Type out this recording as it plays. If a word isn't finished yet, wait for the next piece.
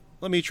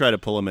Let me try to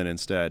pull him in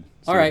instead.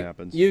 See All right, what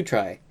happens. you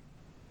try.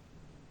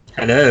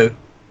 Hello.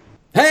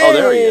 Hey! Oh,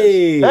 there he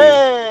is.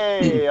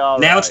 Hey! All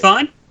Now right. it's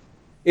fine?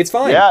 It's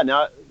fine. Yeah,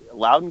 now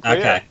loud and clear.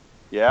 Okay.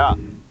 Yeah.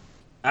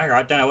 All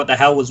right, don't know what the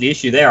hell was the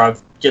issue there.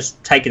 I've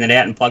just taken it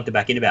out and plugged it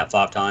back in about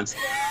 5 times.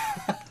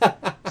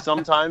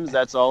 Sometimes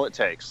that's all it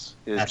takes.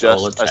 Is That's just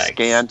all it a takes.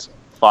 scant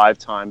 5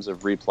 times of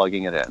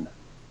replugging it in.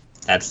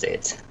 That's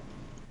it.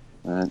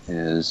 That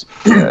is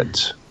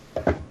it.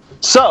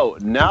 So,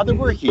 now that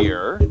we're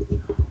here,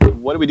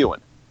 what are we doing?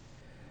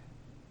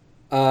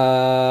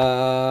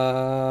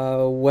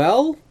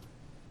 Well...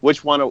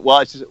 Which one?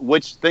 Well,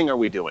 which thing are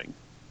we doing?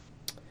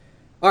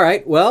 All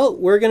right, well,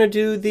 we're going to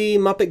do the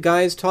Muppet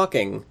Guys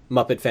Talking,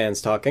 Muppet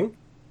Fans Talking.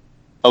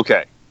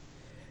 Okay.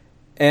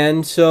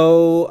 And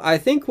so I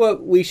think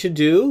what we should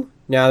do,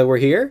 now that we're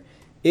here,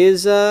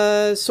 is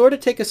sort of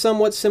take a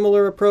somewhat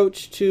similar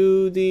approach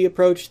to the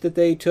approach that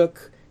they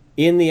took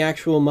in the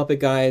actual Muppet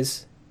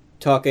Guys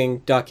Talking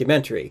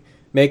documentary.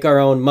 Make our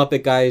own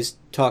Muppet Guys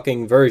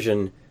Talking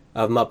version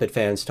of Muppet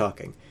Fans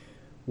Talking.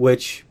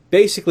 Which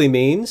basically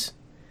means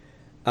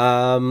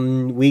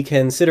we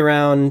can sit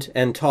around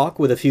and talk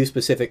with a few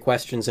specific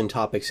questions and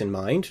topics in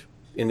mind.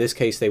 In this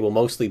case, they will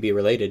mostly be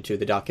related to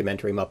the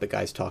documentary Muppet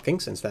Guys Talking,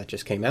 since that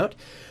just came out.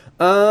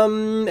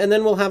 And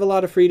then we'll have a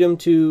lot of freedom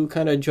to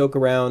kind of joke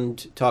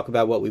around, talk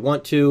about what we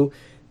want to,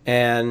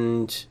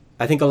 and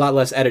I think a lot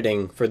less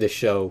editing for this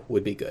show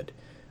would be good.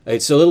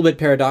 It's a little bit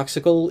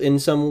paradoxical in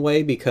some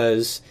way,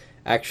 because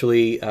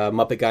actually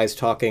Muppet Guys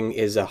Talking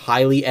is a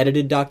highly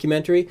edited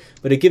documentary,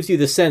 but it gives you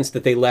the sense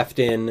that they left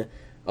in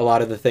a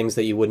lot of the things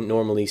that you wouldn't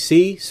normally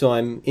see, so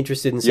I'm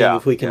interested in seeing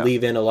if we can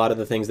leave in a lot of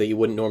the things that you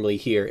wouldn't normally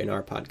hear in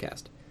our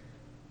podcast.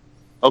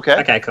 Okay.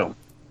 Okay, cool.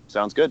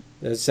 Sounds good.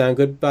 Does that sound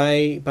good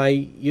by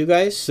you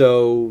guys?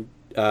 So,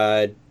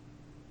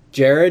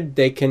 Jared,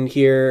 they can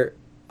hear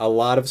a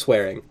lot of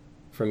swearing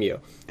from you,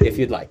 if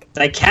you'd like.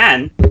 They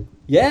can?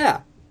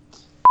 Yeah!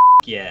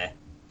 Yeah.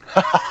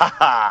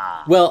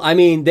 Well, I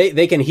mean,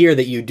 they can hear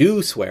that you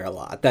do swear a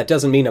lot. That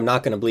doesn't mean I'm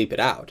not going to bleep it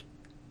out.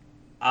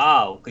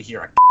 Oh, because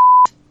you're a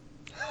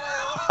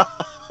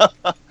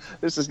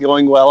This is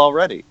going well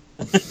already.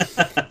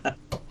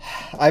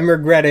 I'm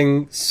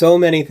regretting so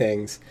many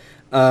things.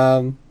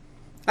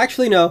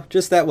 Actually, no,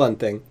 just that one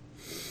thing.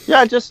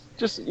 Yeah, just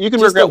you can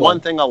Just regret the one. one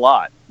thing a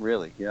lot,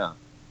 really. Yeah.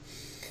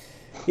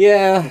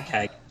 Yeah.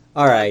 Okay.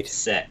 All right.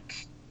 Sec.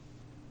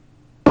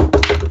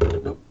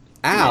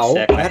 Ow,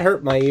 Second. that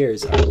hurt my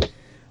ears. Are we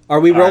All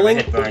right, my rolling?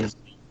 headphones.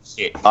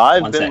 Shit.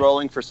 I've One been sec.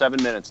 rolling for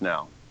 7 minutes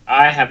now.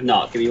 I have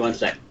not. Give me 1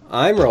 sec.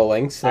 I'm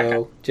rolling, so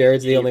Okay.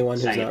 Jared's the only one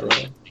who's Same. not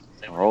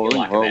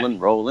rolling.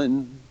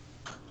 Rolling.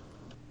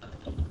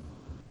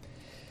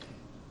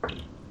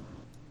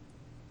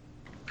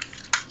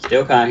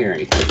 Still can't hear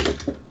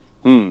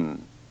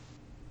anything.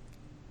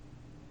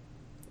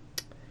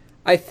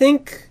 I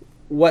think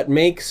what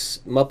makes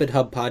Muppet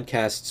Hub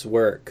podcasts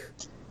work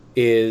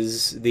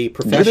is the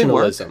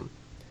professionalism.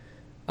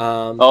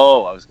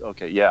 Oh, I was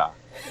okay. Yeah.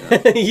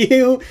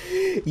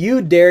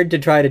 You dared to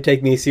try to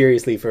take me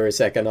seriously for a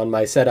second on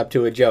my setup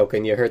to a joke,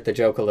 and you hurt the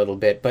joke a little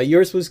bit, but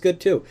yours was good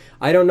too.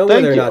 I don't know Thank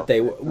whether or you. not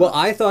they... Well,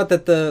 I thought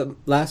that the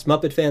last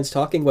Muppet Fans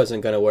Talking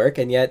wasn't going to work,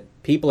 and yet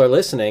people are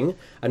listening.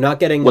 I'm not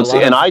getting Well, a lot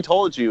see, and of... I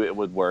told you it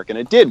would work, and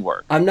it did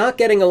work. I'm not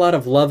getting a lot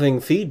of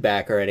loving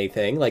feedback or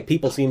anything. Like,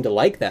 people seem to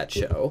like that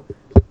show.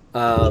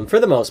 For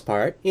the most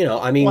part. You know,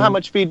 I mean... Well, how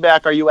much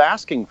feedback are you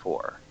asking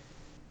for?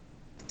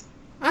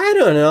 I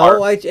don't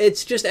know.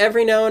 It's just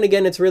every now and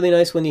again, it's really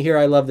nice when you hear,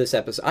 I love this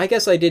episode. I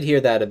guess I did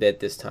hear that a bit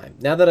this time.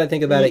 Now that I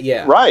think about it,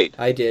 yeah. Right.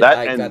 I did. That,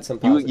 I and got some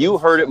positive. you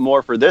heard it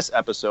more for this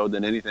episode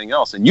than anything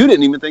else, and you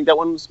didn't even think that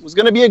one was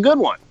going to be a good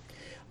one.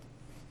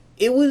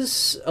 It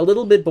was a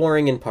little bit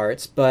boring in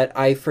parts, but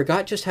I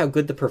forgot just how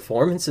good the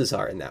performances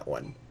are in that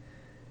one.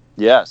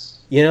 Yes.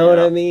 You know what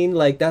Yeah. I mean?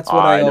 Like, that's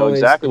what I know always...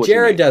 exactly what you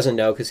Jared mean. doesn't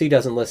know, because he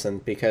doesn't listen,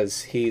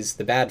 because he's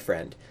the bad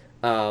friend.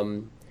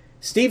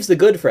 Steve's the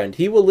good friend.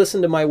 He will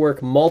listen to my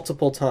work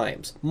multiple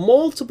times.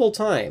 Multiple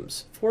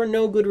times. For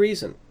no good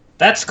reason.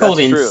 That's called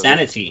That's true.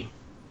 insanity.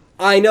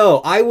 I know.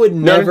 I would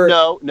never,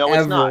 no, it's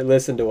ever not.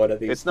 listen to one of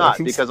these It's not,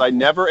 things. because I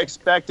never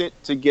expect it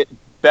to get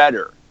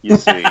better, you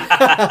see.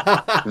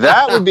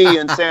 That would be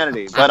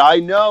insanity, but I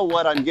know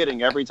what I'm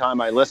getting every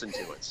time I listen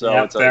to it, so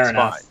Yeah, it's fair fine.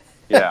 enough.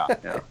 Yeah.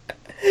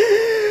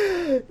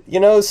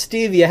 You know,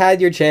 Steve, you had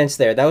your chance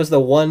there. That was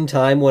the one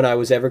time when I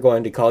was ever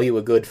going to call you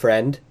a good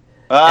friend.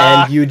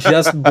 And you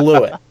just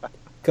blew it.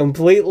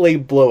 Completely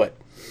blew it.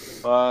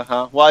 Well,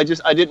 I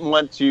didn't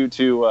want you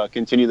to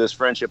continue this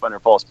friendship under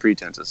false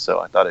pretenses, so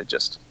I thought I'd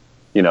just,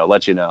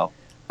 let you know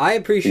I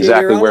appreciate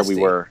exactly your where honesty.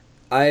 we were.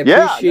 I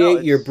Yeah, appreciate no,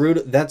 your it's-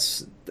 brutal...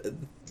 That's...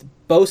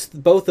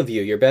 Both of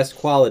you, your best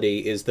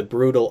quality is the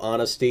brutal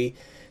honesty.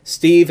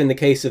 Steve, in the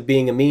case of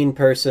being a mean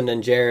person,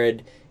 and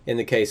Jared, in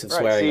the case of Right.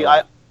 swearing. See, a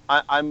lot.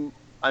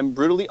 I'm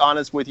brutally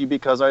honest with you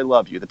because I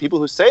love you. The people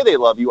who say they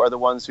love you are the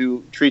ones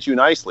who treat you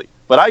nicely,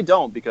 but I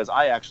don't because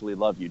I actually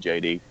love you,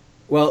 JD.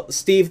 Well,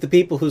 Steve, the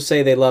people who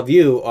say they love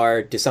you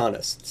are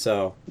dishonest,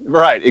 so...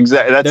 Right,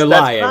 exactly. They're That's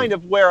lying. kind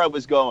of where I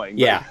was going. but-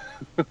 Yeah.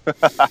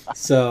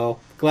 So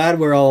glad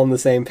we're all on the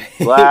same page.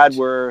 Glad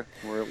we're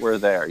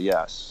there.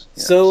 Yes.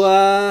 So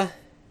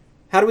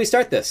how do we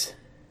start this?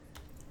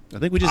 I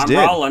think we just I'm did.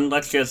 rolling.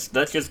 Let's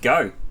just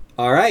go.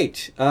 All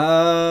right.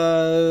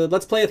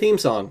 Let's play a theme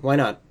song. Why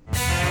not?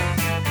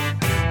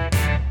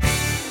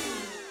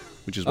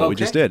 Which is what we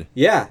just did.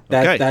 Yeah,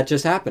 Okay. that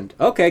just happened.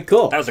 Okay,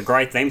 cool. That was a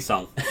great theme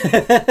song.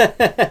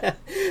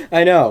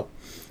 I know.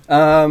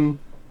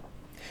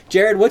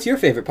 Jared, what's your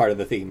favorite part of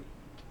the theme?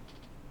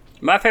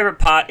 My favorite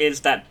part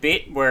is that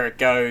bit where it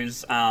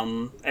goes,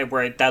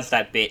 where it does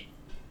that bit.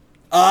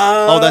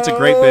 Oh, that's a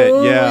great bit.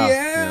 Yeah.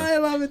 Yeah, I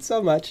love it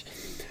so much.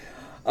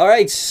 All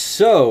right,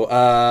 so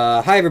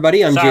hi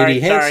everybody. I'm JD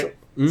Hansel.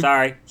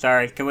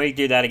 Sorry. Can we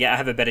do that again? I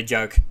have a better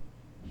joke.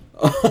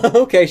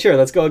 Okay, sure.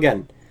 Let's go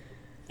again.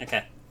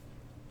 Okay.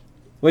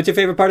 What's your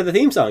favorite part of the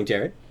theme song,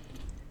 Jared?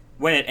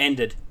 When it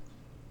ended.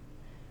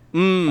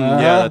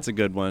 Yeah, that's a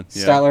good one.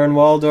 Yeah. Statler and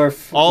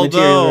Waldorf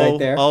material right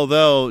there.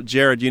 Although,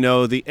 Jared,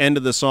 the end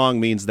of the song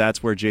means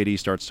that's where JD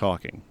starts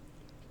talking.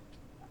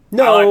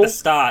 No. I like the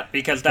start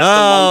because that's the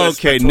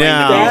longest between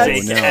the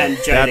music and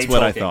JD that's what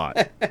talking. I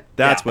thought.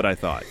 That's what I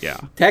thought. Yeah.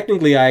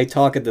 Technically, I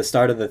talk at the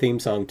start of the theme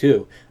song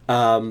too,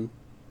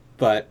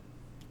 but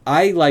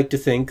I like to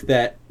think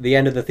that the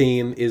end of the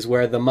theme is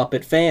where the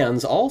Muppet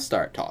fans all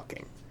start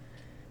talking.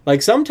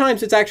 Like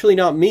sometimes it's actually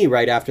not me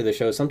right after the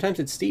show. Sometimes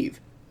it's Steve.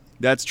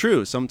 That's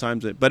true.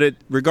 Sometimes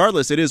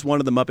regardless, it is one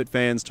of the Muppet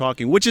fans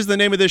talking, which is the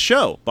name of this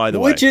show, by the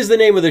way. Which is the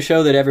name of the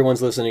show that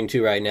everyone's listening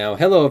to right now.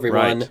 Hello,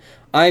 everyone. Right.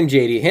 I'm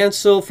JD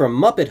Hansel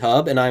from Muppet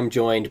Hub, and I'm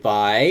joined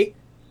by...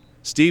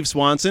 Steve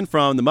Swanson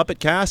from the Muppet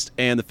Cast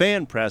and the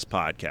Fan Press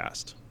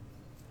Podcast.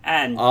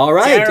 And All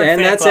right, Jared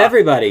and that's Pepper.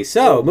 everybody.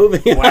 So,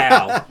 moving on.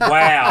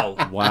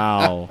 Wow.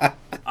 Wow.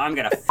 I'm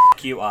going to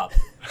you up.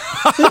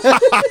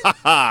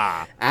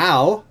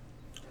 Ow.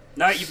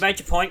 No, you've made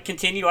your point.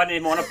 Continue. I didn't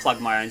even want to plug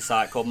my own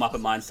site called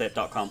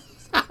MuppetMindset.com.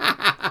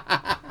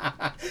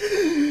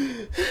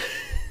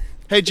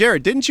 Hey,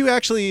 Jared, didn't you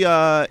actually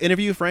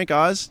interview Frank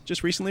Oz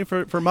just recently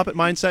for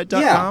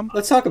MuppetMindset.com? Yeah,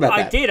 let's talk about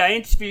that. I did. I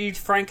interviewed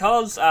Frank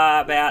Oz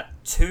about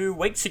 2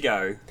 weeks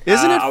ago.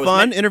 Isn't it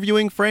fun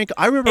interviewing Frank?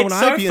 I remember when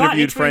I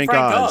interviewed Frank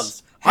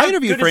Oz. I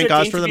interviewed Frank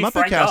Oz for the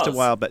Muppet Cast a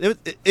while back.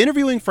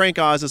 Interviewing Frank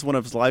Oz is one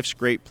of life's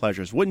great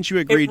pleasures. Wouldn't you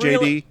agree,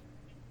 JD?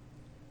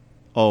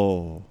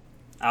 Oh,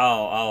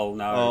 no.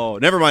 Oh,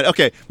 never mind.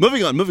 Okay,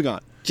 moving on.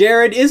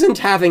 Jared, isn't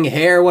having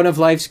hair one of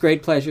life's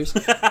great pleasures?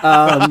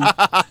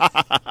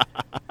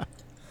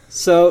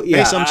 So, yeah.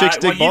 Hey, some chicks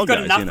dig bald guys,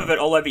 you've got enough of it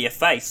all over your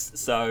face,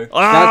 so...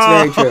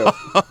 That's very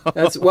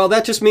true.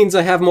 That just means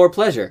I have more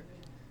pleasure.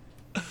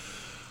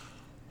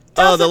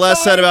 Oh, the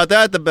less said about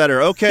that, the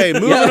better. Okay,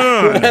 moving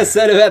on. The less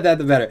said about that,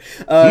 the better.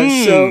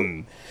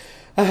 So,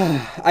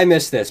 I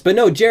missed this. But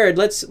no, Jared,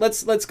 let's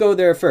go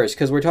there first,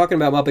 because we're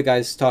talking about Muppet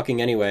Guys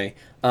talking anyway.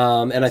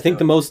 And I think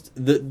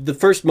the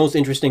first most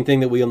interesting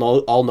thing that we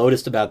all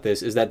noticed about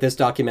this is that this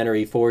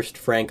documentary forced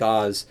Frank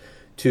Oz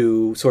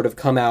to sort of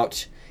come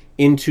out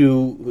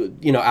into,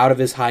 out of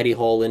his hidey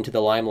hole into the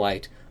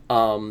limelight.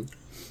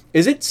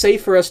 Is it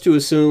safe for us to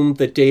assume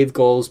that Dave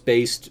Goelz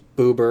based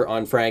Boober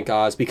on Frank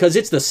Oz because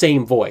it's the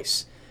same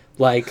voice?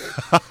 Like,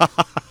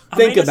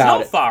 think about it. It's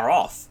not far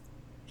off.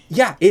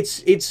 Yeah,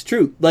 it's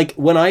true. Like,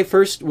 when I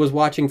first was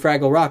watching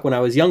Fraggle Rock when I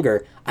was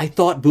younger, I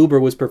thought Boober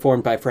was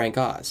performed by Frank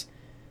Oz.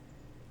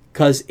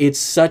 Because it's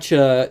such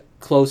a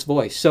close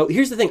voice. So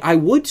here's the thing. I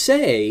would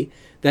say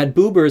that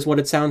Boober is what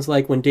it sounds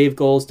like when Dave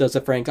Goelz does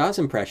a Frank Oz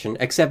impression,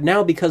 except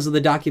now because of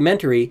the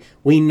documentary,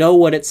 we know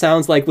what it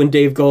sounds like when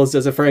Dave Goelz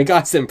does a Frank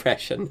Oz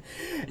impression.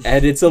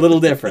 And it's a little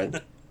different.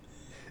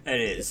 It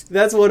is.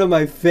 That's one of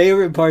my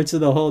favorite parts of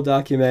the whole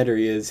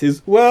documentary is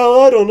his, well,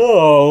 I don't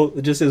know,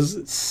 just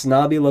his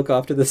snobby look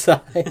off to the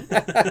side.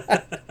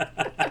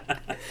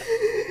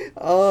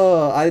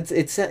 Oh,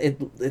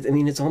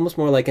 it's almost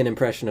more like an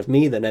impression of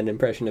me than an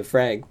impression of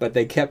Frank, but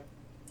they kept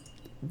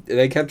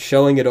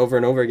showing it over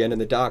and over again in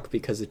the doc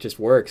because it just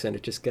works and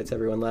it just gets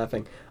everyone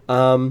laughing.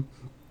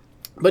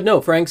 But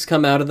no, Frank's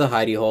come out of the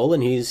hidey hole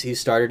and he's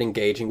started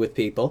engaging with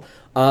people.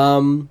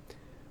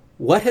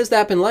 What has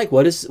that been like?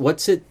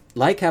 What's it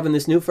like having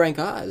this new Frank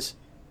Oz?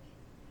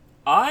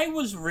 I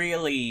was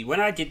really, when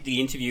I did the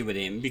interview with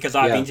him, because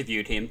I've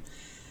interviewed him,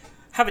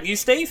 haven't you,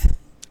 Steve?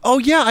 Oh,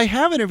 yeah, I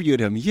have interviewed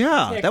him.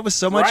 Yeah, that was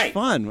so much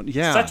fun.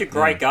 Yeah, such a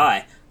great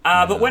guy.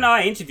 But when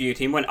I interviewed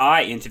him and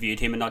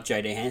not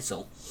JD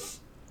Hansel,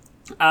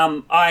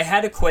 I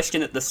had a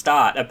question at the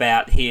start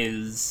about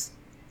his,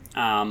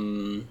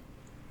 about,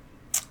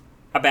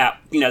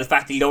 the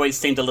fact that he'd always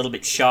seemed a little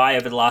bit shy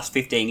over the last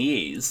 15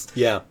 years.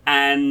 Yeah.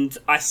 And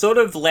I sort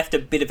of left a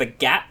bit of a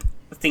gap,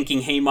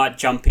 thinking he might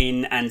jump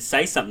in and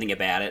say something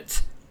about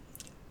it.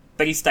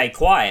 But he stayed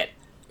quiet.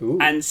 Ooh.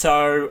 And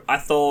so I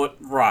thought,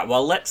 right,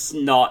 well, let's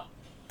not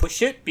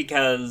push it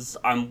because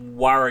I'm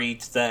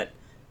worried that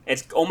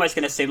it's almost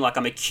going to seem like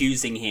I'm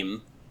accusing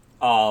him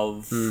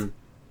of,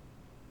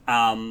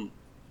 trying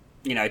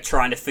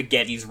to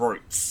forget his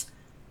roots.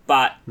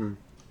 But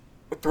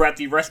throughout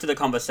the rest of the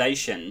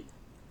conversation,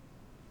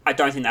 I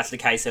don't think that's the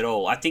case at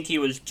all. I think he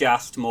was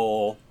just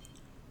more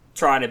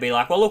trying to be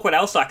like, well, look what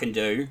else I can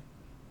do.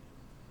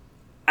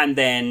 And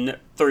then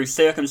through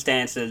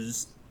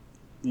circumstances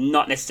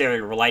not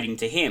necessarily relating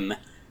to him,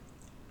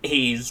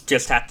 he's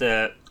just had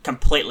to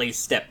completely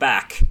step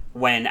back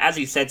when, as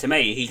he said to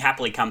me, he'd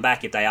happily come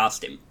back if they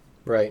asked him.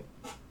 Right.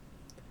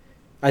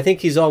 I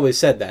think he's always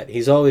said that.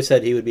 He's always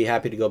said he would be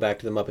happy to go back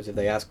to the Muppets if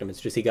they asked him. It's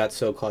just he got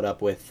so caught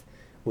up with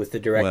the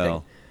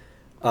directing.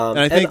 Well, and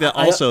I think that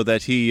also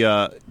that he,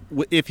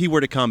 if he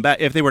were to come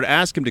back, if they were to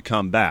ask him to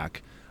come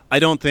back, I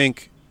don't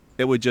think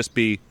it would just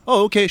be,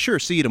 oh, okay, sure,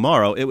 see you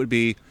tomorrow. It would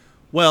be,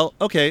 well,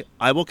 okay,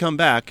 I will come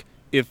back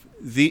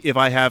if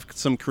I have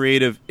some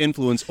creative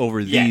influence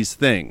over these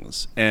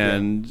things.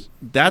 And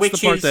that's the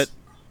part that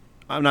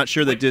I'm not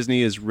sure that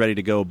Disney is ready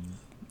to go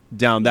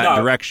down that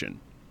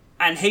direction.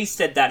 And he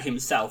said that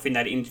himself in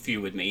that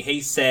interview with me. He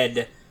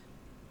said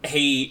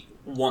he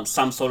wants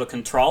some sort of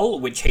control,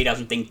 which he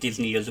doesn't think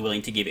Disney is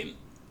willing to give him.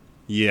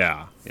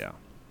 Yeah.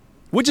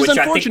 Which is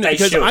unfortunate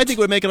because I think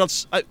it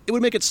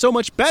would make it so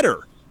much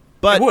better.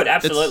 But it would,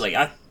 absolutely.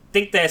 I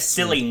think they're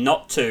silly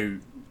not to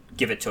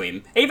give it to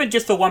him, even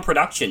just for one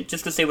production,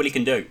 just to see what he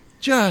can do.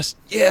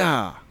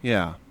 Yeah.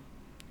 I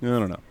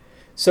don't know.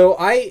 So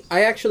I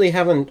actually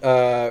haven't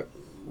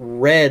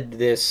read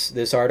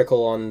this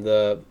article on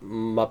the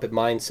Muppet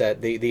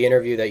Mindset, the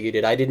interview that you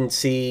did. I didn't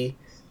see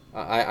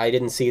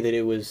that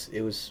it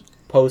was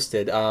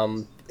posted.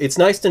 It's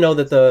nice to know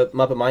that the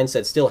Muppet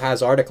Mindset still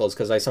has articles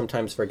because I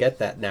sometimes forget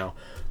that now.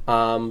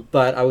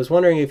 But I was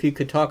wondering if you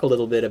could talk a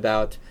little bit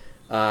about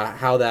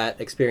how that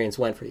experience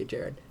went for you,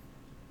 Jared.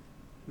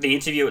 The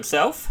interview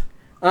itself?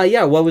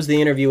 Yeah, what was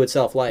the interview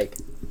itself like?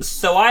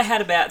 So I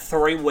had about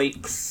 3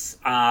 weeks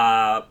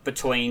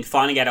between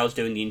finding out I was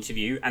doing the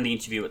interview and the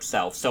interview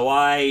itself. So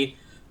I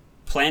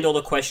planned all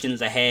the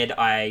questions ahead.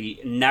 I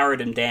narrowed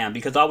them down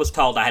because I was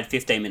told I had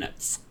 15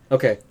 minutes.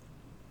 Okay.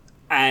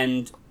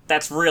 And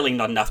that's really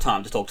not enough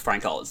time to talk to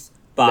Frank Oz.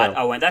 But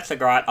I went, that's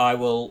great. I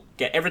will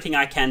get everything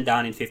I can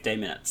done in 15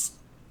 minutes.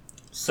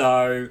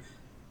 So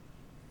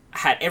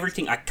had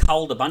everything. I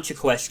culled a bunch of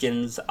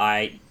questions.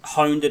 I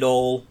honed it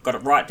all, got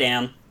it right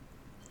down.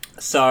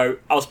 So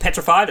I was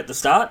petrified at the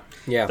start.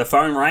 Yeah. The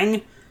phone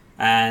rang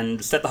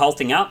and set the whole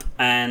thing up,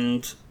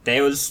 and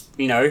there was,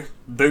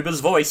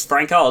 Boober's voice,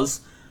 Frank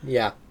Oz.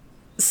 Yeah.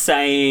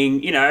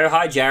 Saying,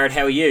 hi Jared,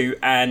 how are you?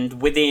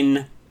 And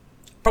within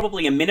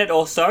probably a minute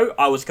or so,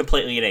 I was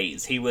completely at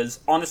ease. He was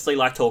honestly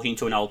like talking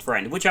to an old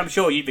friend, which I'm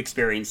sure you've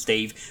experienced,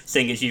 Steve,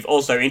 seeing as you've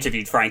also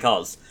interviewed Frank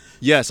Oz.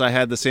 Yes, I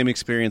had the same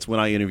experience when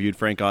I interviewed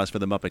Frank Oz for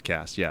the Muppet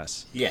Cast,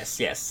 yes.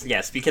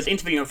 Yes, because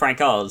interviewing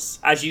Frank Oz,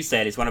 as you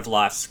said, is one of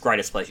life's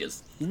greatest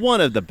pleasures. One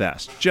of the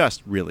best,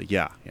 just really,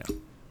 yeah.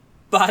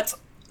 But,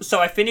 so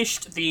I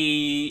finished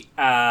the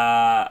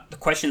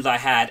questions I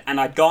had,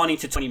 and I'd gone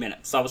into 20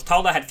 minutes. So I was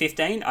told I had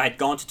 15, I had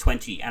gone to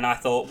 20, and I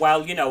thought,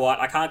 well, you know what,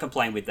 I can't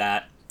complain with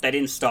that. They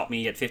didn't stop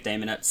me at 15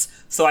 minutes.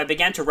 So I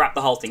began to wrap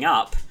the whole thing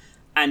up,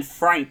 and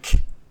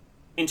Frank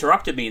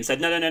interrupted me and said,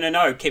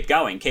 no, keep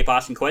going, keep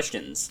asking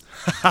questions.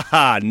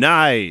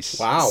 Nice.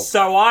 Wow.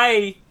 So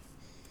I,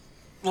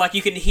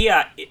 you can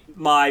hear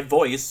my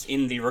voice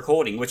in the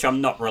recording, which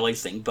I'm not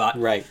releasing, but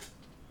right.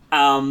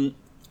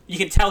 You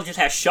can tell just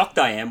how shocked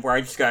I am, where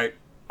I just go,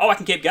 oh, I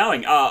can keep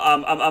going.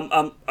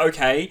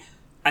 Okay.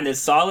 And there's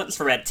silence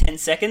for about 10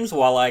 seconds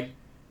while I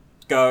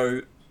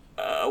go,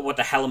 what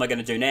the hell am I going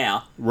to do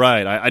now?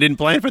 Right. I didn't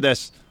plan for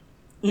this.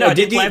 No, I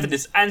didn't plan for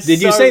this. And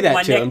did you say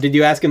that to him? Did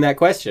you ask him that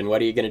question?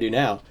 What are you going to do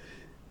now?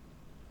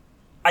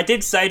 I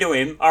did say to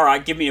him, all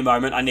right, give me a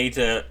moment. I need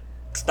to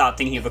start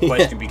thinking of a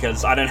question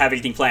because I don't have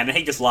anything planned. And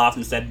he just laughed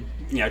and said,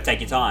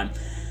 take your time.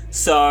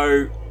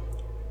 So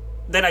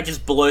then I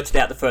just blurted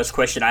out the first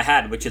question I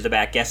had, which is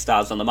about guest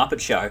stars on The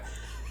Muppet Show.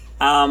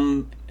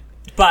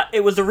 But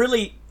it was a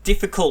really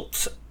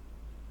difficult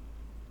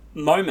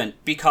moment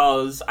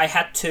because I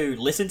had to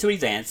listen to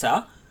his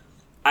answer.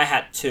 I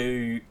had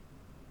to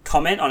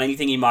comment on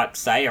anything he might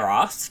say or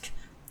ask,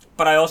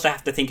 but I also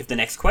have to think of the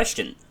next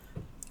question.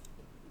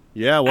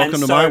 Yeah,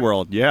 welcome to my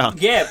world, yeah.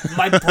 Yeah,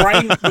 my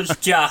brain was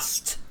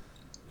just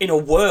in a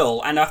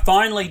whirl, and I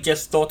finally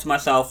just thought to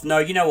myself, no,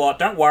 you know what,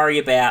 don't worry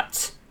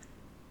about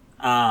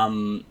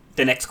the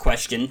next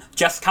question.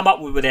 Just come up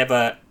with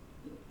whatever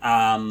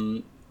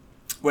comes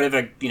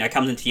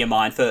into your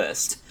mind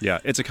first. Yeah,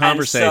 it's a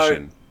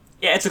conversation.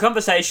 It's a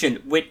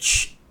conversation,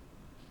 which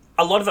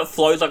a lot of it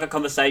flows like a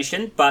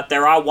conversation, but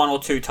there are 1 or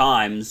 2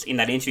 times in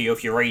that interview,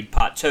 if you read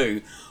part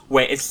 2,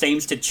 where it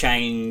seems to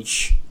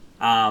change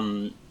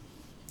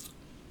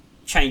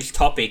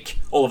topic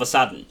all of a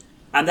sudden.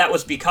 And that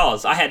was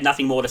because I had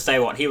nothing more to say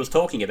what he was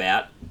talking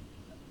about,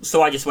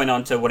 so I just went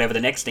on to whatever the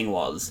next thing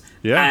was.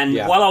 Yeah. And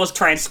while I was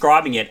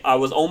transcribing it, I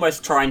was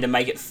almost trying to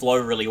make it flow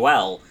really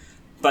well,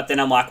 but then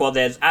I'm like, well,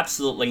 there's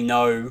absolutely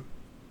no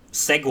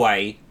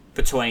segue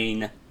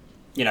between,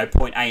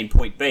 point A and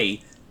point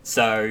B,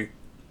 so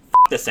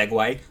the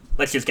segue,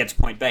 let's just get to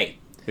point B.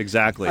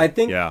 Exactly. I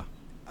think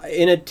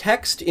in a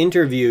text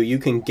interview, you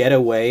can get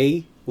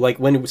away, like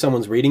when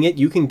someone's reading it,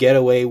 you can get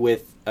away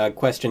with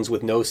questions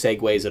with no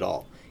segues at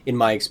all, in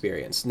my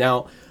experience.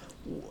 Now,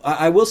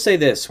 I will say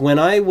this. When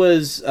I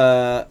was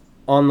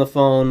on the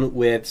phone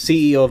with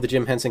CEO of the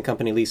Jim Henson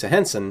Company, Lisa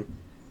Henson,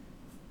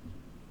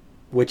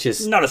 which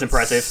is... Not as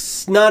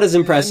impressive. Not as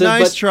impressive,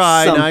 nice but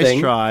try, something. Nice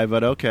try,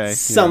 but okay.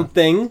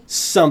 Something.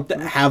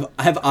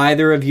 Have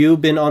either of you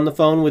been on the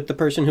phone with the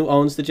person who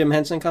owns the Jim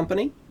Henson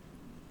Company?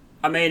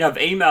 I mean, I've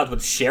emailed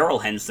with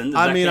Cheryl Henson.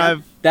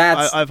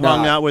 I've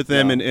hung out with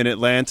them in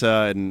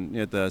Atlanta and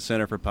at the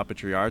Center for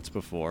Puppetry Arts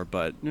before,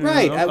 but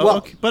right.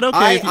 Okay. But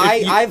okay,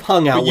 I've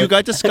hung out. You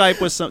got to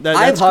Skype with some.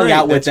 I've hung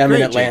out with them great,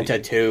 in Atlanta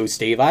JD. too,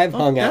 Steve. I've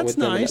hung out with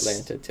them in nice.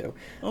 Atlanta too.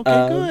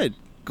 Okay,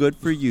 good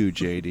for you,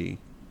 JD.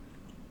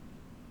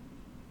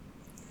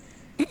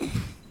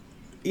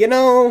 You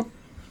know,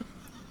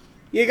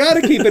 you got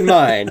to keep in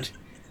mind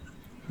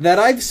that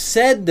I've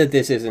said that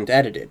this isn't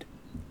edited.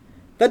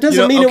 That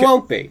doesn't mean it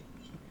won't be.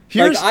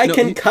 I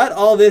can cut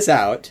all this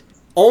out,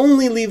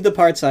 only leave the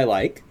parts I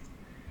like.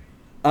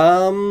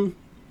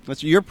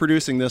 You're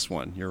producing this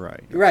one. You're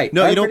right. Right.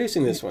 No, I'm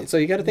producing this one, so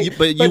you got to think.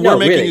 But you were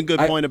making a good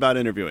point about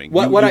interviewing.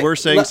 You were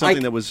saying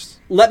something that was...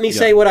 Let me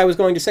say what I was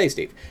going to say,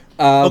 Steve.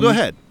 Go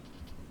ahead.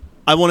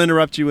 I won't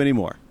interrupt you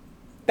anymore.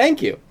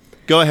 Thank you.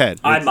 Go ahead.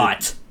 I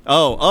might.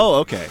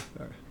 Oh, okay.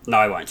 No,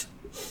 I won't.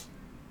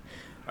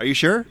 Are you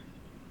sure?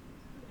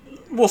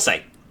 We'll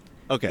see.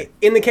 Okay.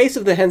 In the case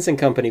of the Henson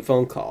Company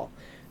phone call,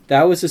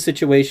 that was a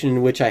situation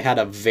in which I had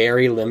a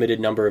very limited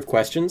number of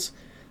questions.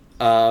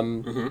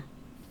 And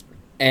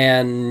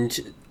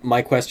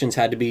my questions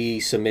had to be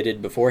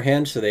submitted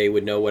beforehand so they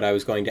would know what I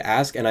was going to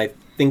ask. And I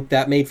think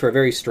that made for a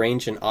very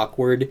strange and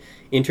awkward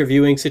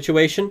interviewing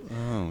situation.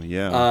 Oh,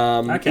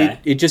 yeah. Okay.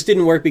 It just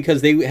didn't work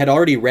because they had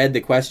already read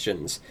the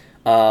questions.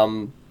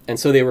 And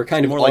so they were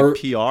kind of... More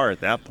like PR at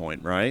that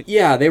point, right?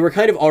 Yeah, they were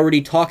kind of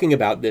already talking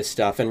about this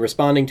stuff and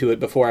responding to it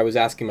before I was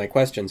asking my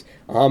questions.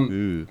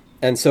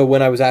 And so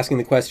when I was asking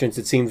the questions,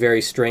 it seemed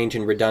very strange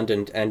and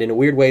redundant. And in a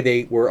weird way,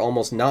 they were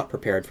almost not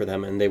prepared for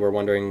them. And they were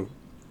wondering...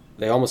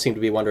 They almost seemed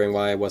to be wondering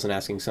why I wasn't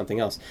asking something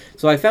else.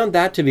 So I found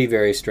that to be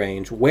very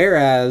strange.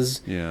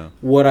 Whereas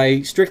what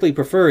I strictly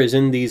prefer is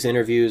in these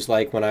interviews,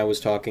 like when I was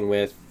talking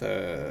with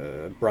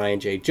Brian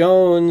J.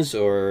 Jones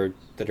or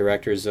the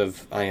directors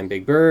of I Am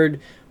Big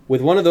Bird,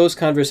 with one of those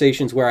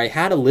conversations where I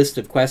had a list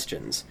of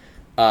questions,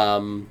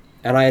 and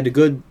I had a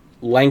good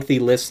lengthy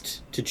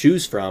list to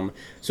choose from.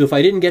 So if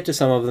I didn't get to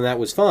some of them, that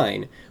was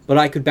fine. But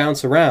I could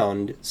bounce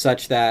around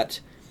such that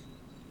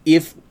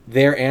if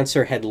their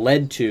answer had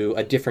led to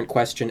a different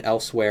question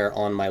elsewhere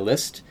on my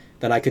list,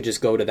 then I could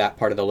just go to that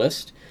part of the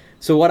list.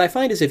 So what I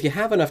find is if you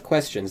have enough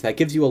questions, that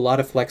gives you a lot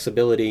of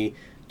flexibility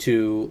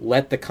to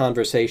let the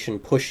conversation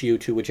push you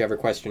to whichever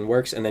question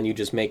works, and then you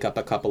just make up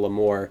a couple of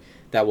more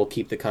that will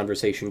keep the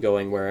conversation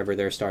going wherever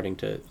they're starting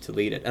to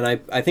lead it. And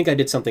I think I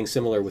did something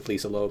similar with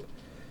Lisa Loeb.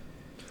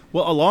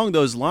 Well, along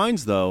those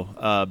lines,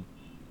 though,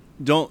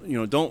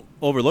 don't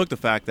overlook the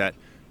fact that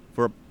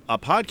for a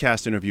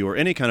podcast interview or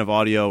any kind of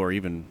audio or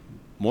even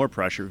more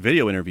pressure,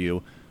 video interview,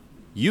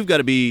 you've got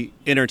to be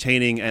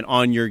entertaining and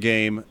on your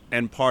game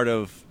and part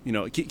of,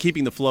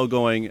 keeping the flow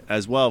going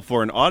as well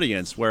for an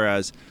audience.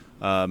 Whereas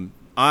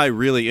I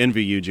really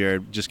envy you,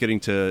 Jared, just getting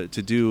to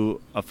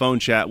do a phone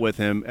chat with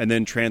him and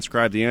then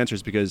transcribe the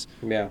answers because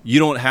you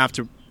don't have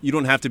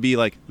to be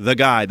like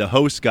the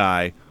host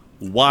guy,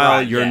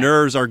 while your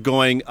nerves are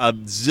going a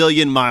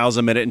zillion miles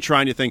a minute and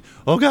trying to think,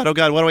 oh God,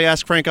 what do I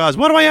ask Frank Oz?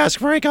 What do I ask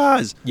Frank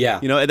Oz? Yeah.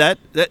 That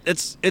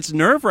it's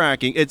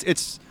nerve-wracking.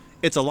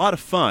 It's a lot of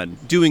fun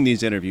doing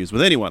these interviews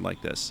with anyone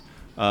like this.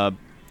 But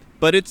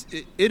it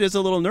is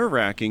a little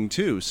nerve-wracking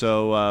too.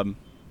 So,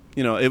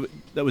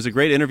 that was a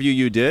great interview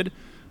you did.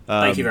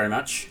 Thank you very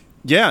much.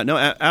 Yeah, no,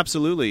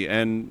 absolutely.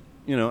 And,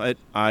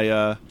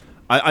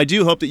 I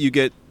do hope that you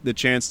get the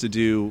chance to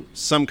do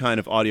some kind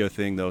of audio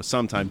thing, though,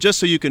 sometime, just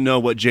so you can know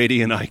what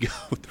JD and I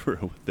go through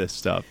with this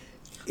stuff.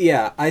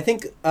 Yeah, I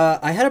think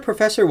I had a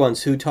professor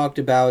once who talked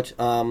about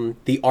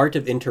the art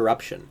of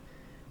interruption.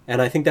 And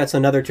I think that's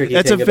another tricky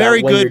thing. That's a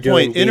very good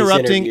point.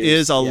 Interrupting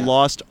is a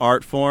lost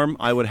art form.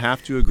 I would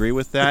have to agree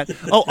with that.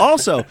 Oh,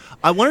 also,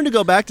 I wanted to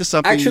go back to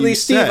something Actually, you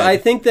Steve, said. I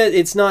think that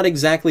it's not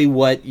exactly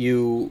what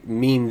you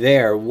mean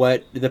there.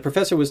 What the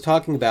professor was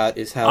talking about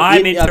is how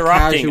I'm in a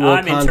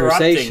casual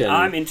conversation,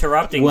 I'm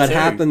interrupting what too.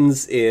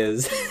 happens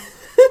is...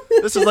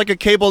 This is like a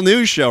cable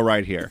news show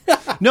right here.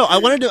 No, I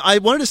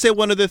wanted to say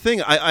one other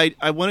thing.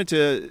 I wanted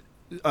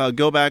to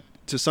go back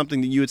to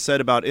something that you had said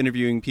about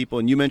interviewing people,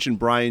 and you mentioned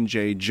Brian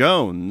J.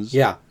 Jones.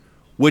 Yeah.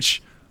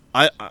 Which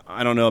I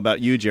don't know about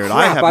you, Jared.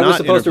 Crap, I was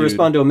supposed to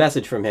respond to a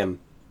message from him.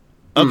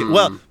 Okay,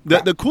 well,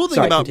 the cool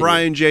thing about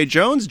Brian J.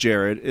 Jones,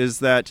 Jared, is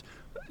that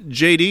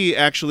JD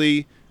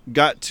actually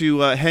got to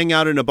hang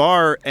out in a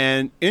bar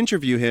and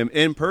interview him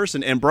in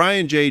person, and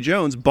Brian J.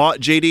 Jones bought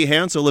JD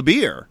Hansel a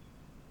beer.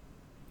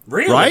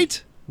 Really?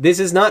 Right? This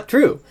is not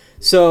true.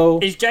 So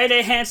is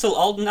J.D. Hansel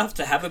old enough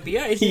to have a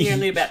beer? Isn't he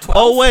only about 12?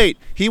 Oh, wait.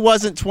 He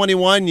wasn't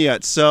 21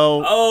 yet,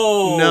 so...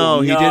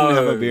 Oh, he didn't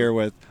have a beer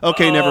with...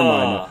 Okay, never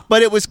mind.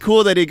 But it was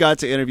cool that he got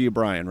to interview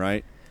Brian,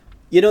 right?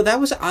 that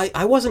was...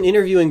 I wasn't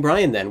interviewing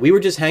Brian then. We were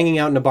just hanging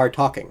out in a bar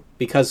talking.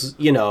 Because,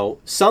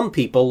 some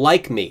people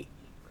like me.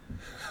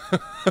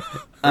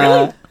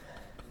 Really?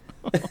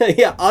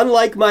 Yeah,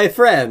 unlike my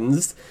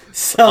friends,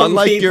 some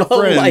Unlike people your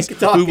friends like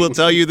talking. who will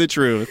tell you the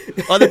truth.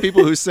 Other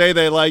people who say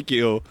they like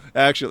you,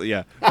 actually,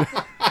 yeah.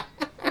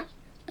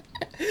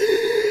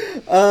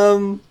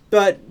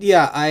 But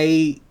yeah,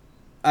 I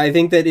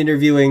think that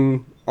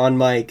interviewing on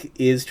mic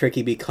is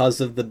tricky because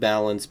of the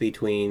balance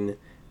between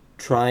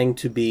trying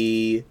to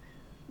be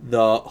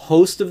the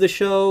host of the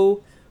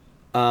show,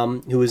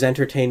 who is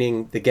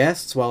entertaining the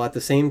guests, while at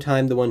the same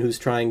time the one who's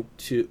trying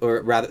to,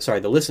 or rather, sorry,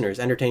 the listeners,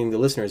 entertaining the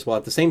listeners, while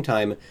at the same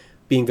time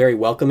being very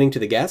welcoming to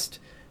the guest.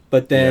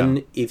 But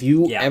then if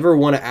you ever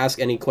want to ask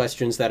any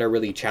questions that are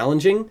really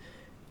challenging,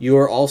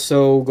 you're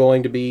also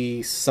going to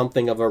be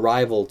something of a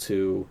rival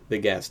to the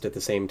guest at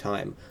the same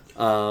time.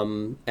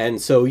 And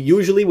so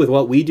usually with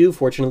what we do,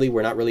 fortunately,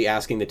 we're not really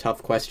asking the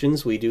tough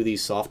questions. We do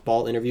these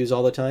softball interviews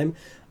all the time.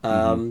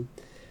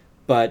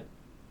 But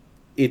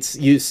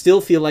you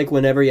still feel like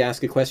whenever you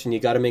ask a question, you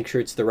got to make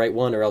sure it's the right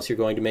one, or else you're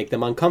going to make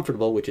them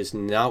uncomfortable, which is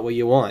not what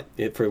you want.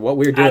 For what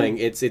we're doing,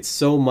 it's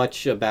so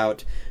much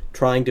about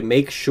trying to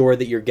make sure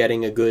that you're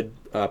getting a good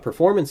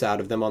performance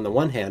out of them on the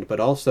one hand, but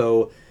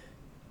also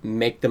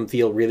make them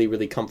feel really,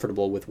 really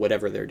comfortable with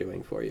whatever they're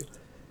doing for you.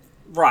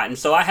 Right, and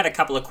so I had a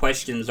couple of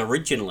questions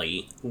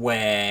originally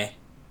where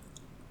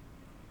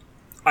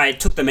I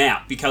took them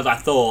out because I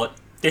thought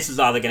this is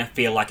either going to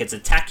feel like it's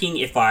attacking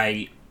if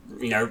I,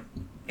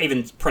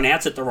 even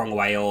pronounce it the wrong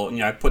way, or,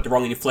 put the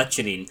wrong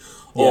inflection in,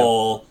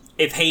 or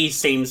if he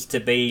seems to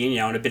be,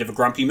 in a bit of a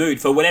grumpy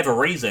mood for whatever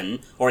reason,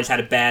 or has had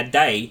a bad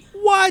day.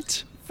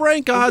 What?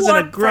 Frank Oz and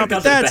a grumpy...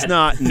 That's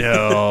not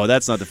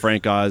the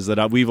Frank Oz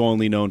that we've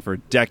only known for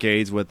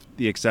decades, with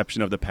the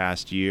exception of the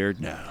past year.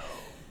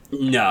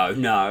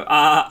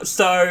 No.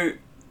 So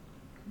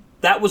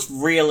that was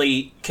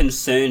really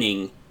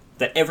concerning,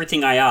 that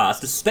everything I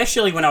asked,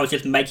 especially when I was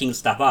just making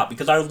stuff up,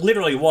 because I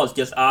literally was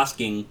just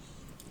asking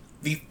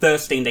the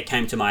first thing that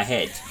came to my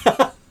head.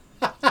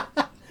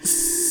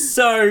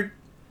 So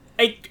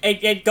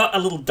it got a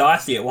little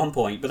dicey at one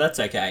point, but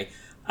that's okay.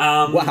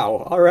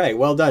 Wow. All right.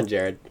 Well done,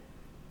 Jared.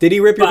 Did he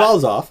rip your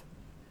balls off?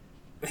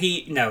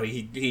 He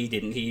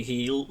didn't.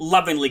 He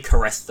lovingly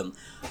caressed them.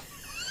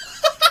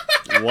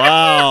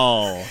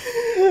 Wow.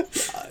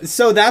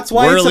 So that's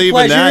why it's a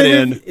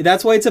pleasure.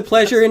 That's why it's a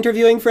pleasure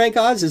interviewing Frank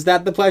Oz. Is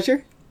that the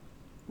pleasure?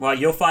 Well,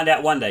 you'll find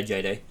out one day,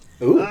 JD.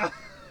 Ooh.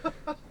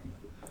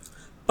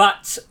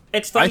 But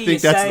it's funny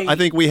I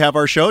think we have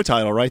our show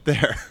title right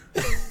there.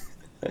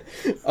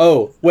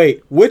 Oh,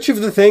 wait. Which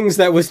of the things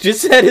that was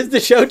just said is the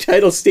show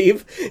title,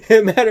 Steve?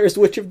 It matters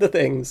which of the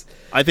things.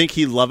 I think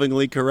he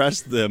lovingly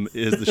caressed them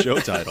is the show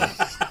title.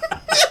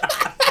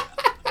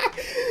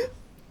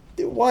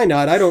 Why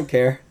not? I don't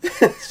care.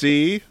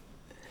 See?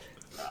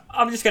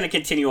 I'm just going to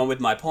continue on with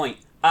my point.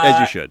 As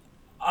you should.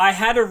 I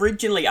had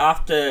originally,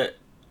 after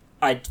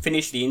I'd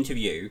finished the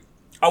interview,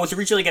 I was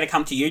originally going to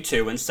come to you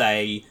two and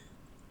say,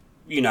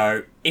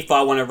 if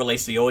I want to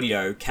release the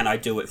audio, can I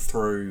do it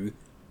through,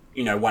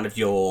 one of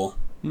your,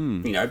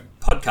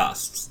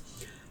 podcasts?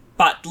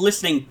 But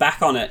listening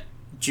back on it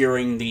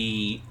during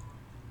the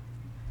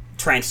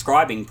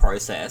transcribing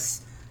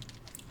process,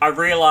 I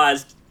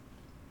realized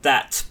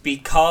that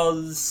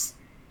because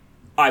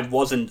I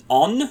wasn't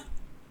on,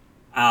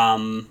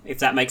 if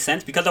that makes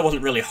sense, because I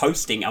wasn't really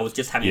hosting, I was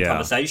just having a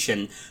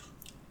conversation,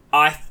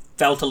 I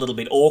felt a little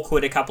bit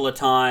awkward a couple of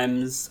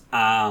times.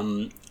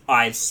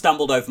 I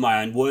stumbled over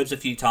my own words a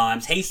few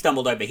times. He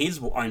stumbled over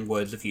his own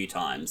words a few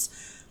times.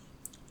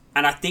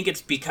 And I think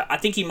it's because I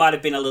think he might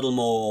have been a little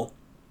more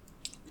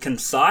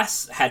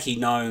concise had he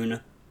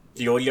known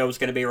the audio was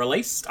going to be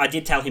released. I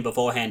did tell him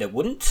beforehand it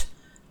wouldn't.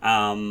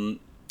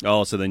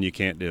 So then you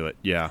can't do it.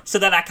 Yeah. So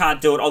then I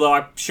can't do it, although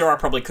I'm sure I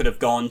probably could have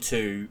gone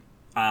to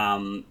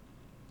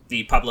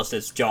the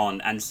publicist, John,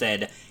 and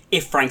said,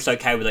 if Frank's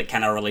okay with it,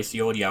 can I release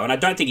the audio? And I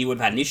don't think he would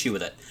have had an issue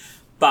with it.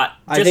 But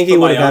I think he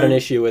would have had an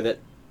issue with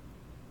it.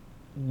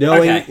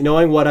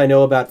 Knowing what I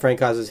know about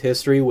Frank Oz's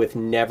history with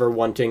never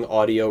wanting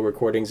audio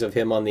recordings of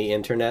him on the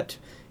internet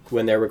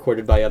when they're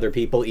recorded by other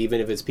people,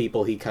 even if it's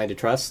people he kind of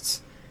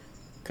trusts,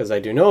 because I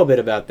do know a bit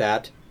about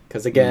that,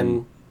 because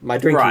again, my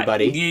drinking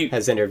buddy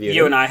has interviewed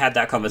him. And I had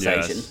that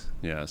conversation.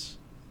 Yes.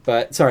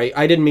 But, sorry,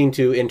 I didn't mean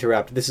to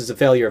interrupt. This is a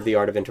failure of the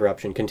art of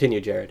interruption.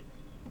 Continue, Jared.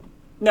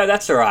 No,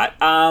 that's all right.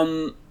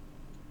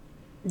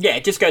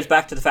 It just goes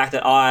back to the fact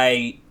that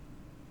I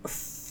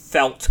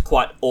felt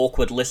quite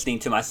awkward listening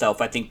to myself,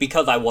 I think,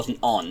 because I wasn't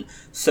on.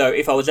 So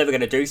if I was ever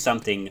going to do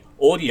something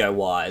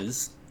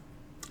audio-wise,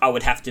 I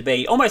would have to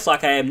be, almost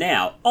like I am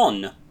now,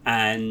 on,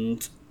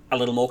 and a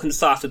little more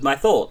concise with my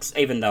thoughts,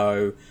 even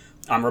though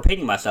I'm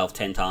repeating myself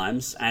 10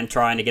 times and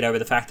trying to get over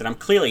the fact that I'm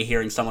clearly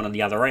hearing someone on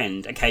the other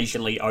end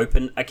occasionally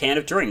open a can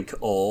of drink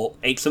or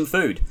eat some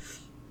food.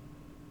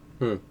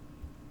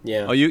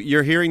 Yeah. Oh,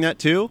 you're hearing that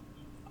too?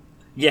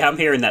 Yeah, I'm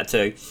hearing that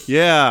too.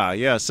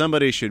 Yeah.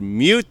 Somebody should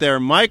mute their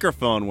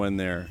microphone when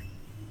they're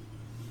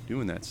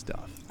doing that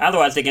stuff.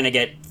 Otherwise, they're going to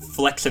get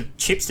flecks of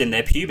chips in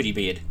their puberty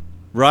beard.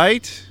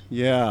 Right?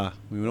 Yeah.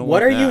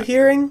 What are you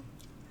hearing?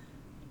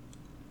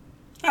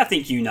 I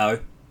think you know.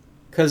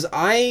 Because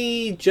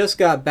I just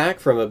got back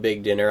from a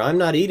big dinner. I'm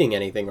not eating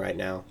anything right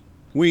now.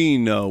 We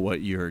know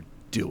what you're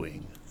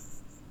doing.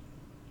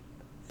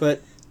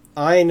 But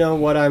I know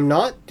what I'm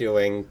not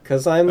doing,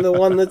 because I'm the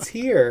one that's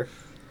here.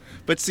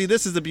 But see,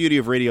 this is the beauty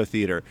of radio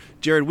theater.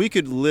 Jared, we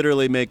could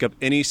literally make up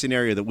any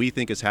scenario that we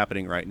think is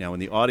happening right now,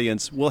 and the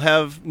audience will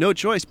have no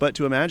choice but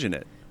to imagine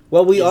it.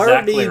 Well, we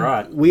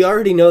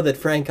already know that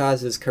Frank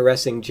Oz is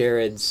caressing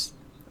Jared's...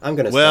 I'm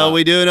going to stop. Well,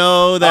 we do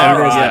know that.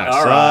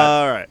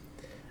 All right.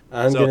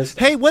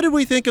 Hey, what did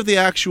we think of the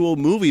actual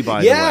movie,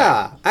 by the way?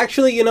 Yeah.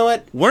 Actually, you know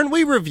what? Weren't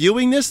we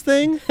reviewing this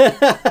thing?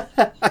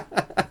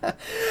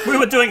 We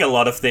were doing a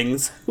lot of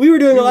things. We were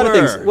doing a lot of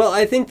things. Well,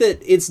 I think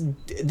that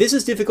this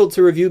is difficult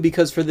to review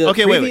because for the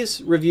previous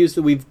reviews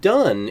that we've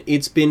done,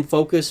 it's been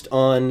focused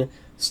on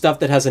stuff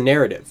that has a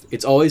narrative.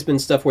 It's always been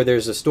stuff where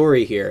there's a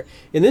story here.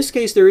 In this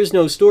case, there is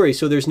no story,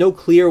 so there's no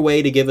clear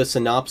way to give a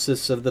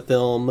synopsis of the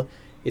film.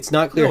 It's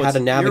not clear how to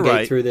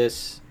navigate through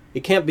this.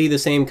 It can't be the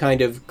same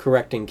kind of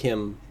correcting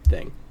Kim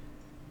thing.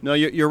 No,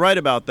 you're right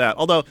about that.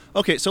 Although,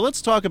 okay, so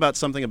let's talk about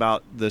something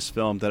about this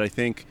film that I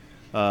think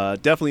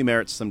definitely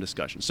merits some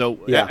discussion.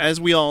 So,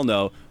 as we all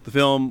know, the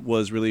film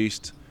was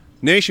released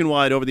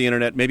nationwide over the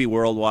internet, maybe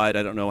worldwide.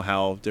 I don't know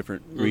how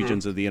different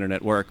regions of the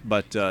internet work,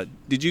 but do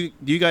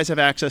you guys have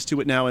access to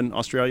it now in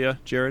Australia,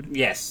 Jared?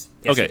 Yes.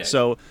 Okay,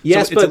 so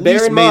but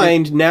bear in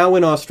mind, now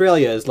in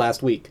Australia is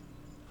last week.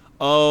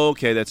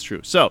 Okay, that's true.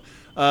 So,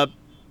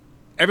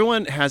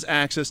 everyone has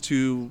access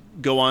to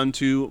go on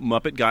to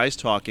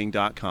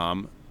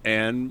MuppetGuysTalking.com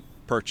and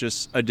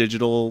purchase a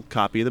digital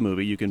copy of the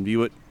movie. You can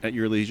view it at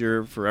your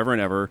leisure forever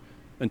and ever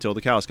until the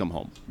cows come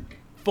home.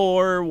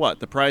 For what?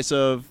 The price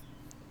of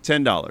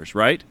 $10,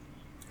 right?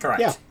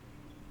 Correct. Yeah.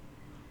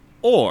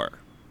 Or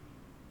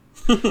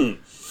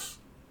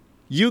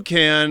you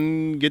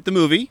can get the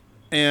movie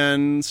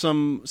and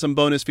some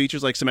bonus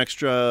features, like some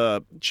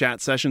extra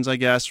chat sessions, I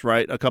guess,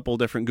 right? A couple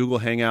different Google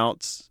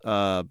Hangouts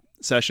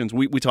sessions.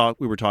 We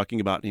were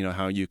talking about,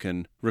 how you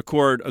can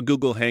record a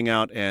Google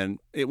Hangout and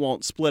it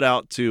won't split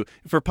out to,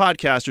 for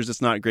podcasters,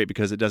 it's not great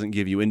because it doesn't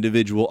give you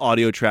individual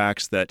audio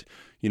tracks that,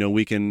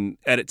 we can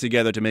edit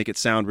together to make it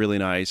sound really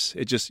nice.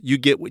 It just, you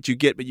get what you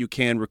get, but you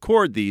can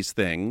record these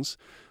things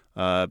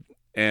and,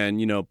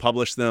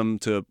 publish them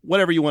to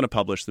whatever you want to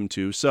publish them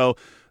to. So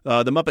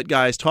the Muppet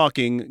Guys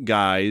Talking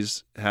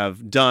guys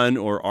have done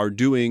or are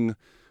doing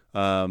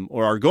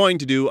or are going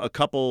to do a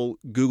couple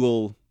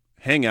Google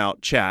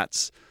Hangout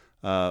chats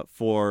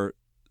for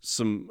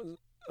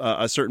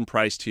a certain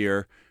price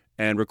tier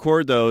and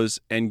record those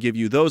and give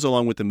you those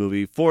along with the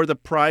movie for the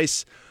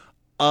price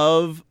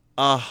of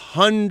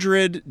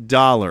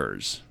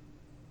 $100.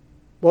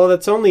 Well,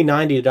 that's only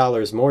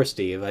 $90 more,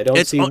 Steve. I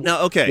don't see.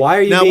 Okay. Why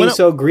are you being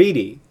so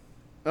greedy?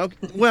 Okay.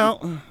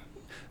 Well,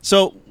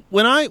 so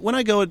when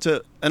I go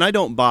into, and I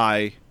don't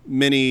buy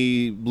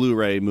many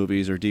Blu-ray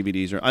movies or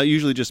DVDs, or I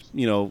usually just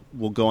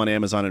will go on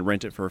Amazon and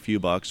rent it for a few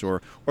bucks,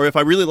 or if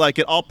I really like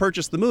it, I'll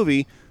purchase the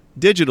movie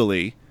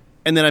digitally,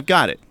 and then I've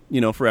got it,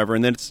 forever,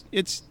 and then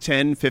it's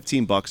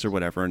 $10-15 or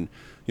whatever, and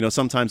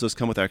sometimes those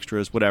come with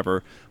extras,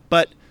 whatever.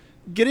 But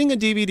getting a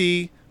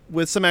DVD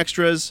with some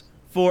extras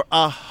for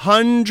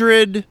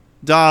 $100,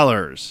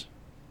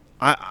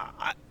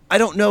 I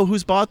don't know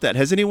who's bought that.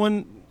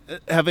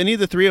 Have any of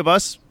the three of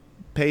us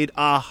paid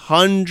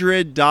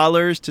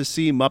 $100 to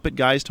see Muppet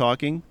Guys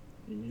Talking?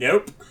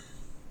 Nope.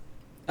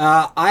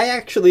 I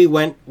actually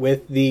went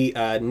with the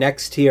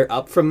next tier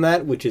up from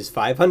that, which is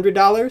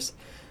 $500.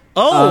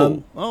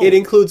 It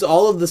includes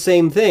all of the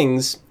same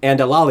things and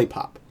a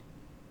lollipop.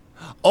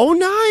 Oh,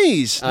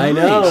 nice! I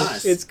know.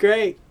 It's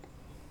great.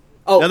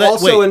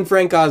 Oh, and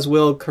Frank Oz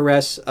will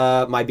caress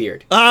my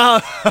beard.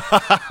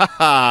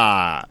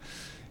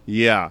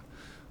 Yeah.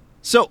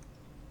 So,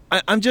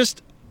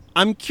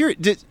 I'm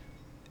curious.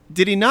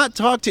 Did he not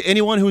talk to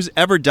anyone who's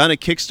ever done a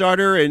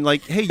Kickstarter and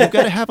hey, you've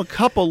got to have a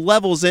couple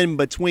levels in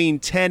between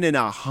 10 and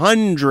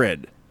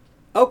 100?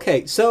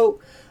 Okay, so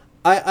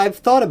I've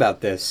thought about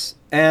this.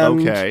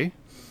 And,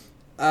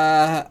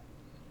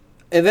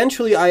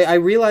 eventually, I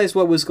realized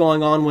what was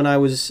going on when I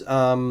was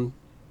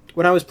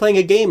playing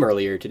a game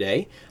earlier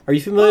today. Are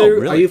you familiar?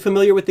 Really? Are you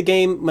familiar with the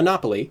game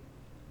Monopoly?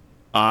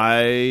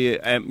 I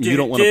am. You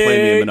don't want to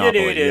play me in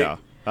Monopoly, yeah.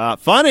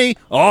 Funny.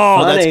 Oh,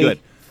 funny. That's good.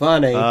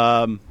 Funny.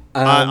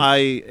 I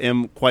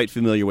am quite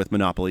familiar with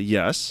Monopoly.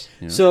 Yes.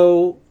 Yeah.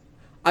 So,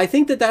 I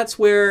think that's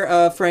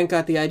where Frank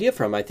got the idea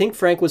from. I think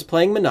Frank was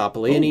playing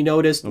Monopoly, and he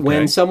noticed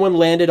when someone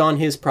landed on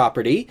his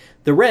property,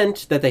 the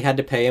rent that they had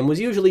to pay him was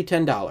usually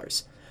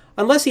 $10.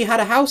 Unless he had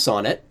a house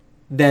on it,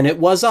 then it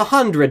was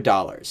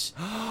 $100.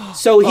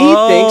 So he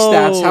thinks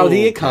that's how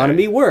the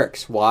economy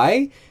works.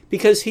 Why?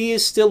 Because he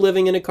is still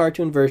living in a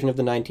cartoon version of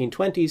the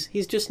 1920s.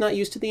 He's just not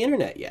used to the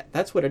internet yet.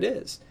 That's what it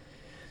is.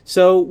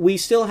 So we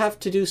still have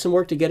to do some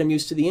work to get him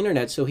used to the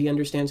internet so he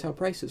understands how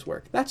prices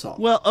work. That's all.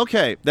 Well,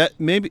 okay.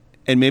 Maybe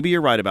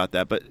you're right about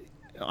that, but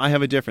I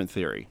have a different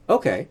theory.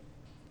 Okay.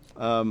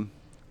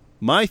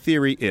 My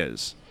theory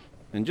is,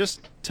 and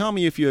just tell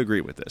me if you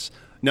agree with this.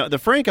 Now, the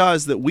Frank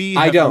Oz that we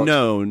have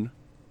known...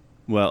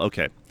 Well,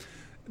 okay.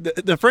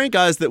 the Frank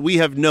Oz that we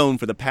have known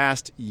for the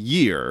past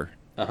year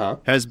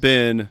has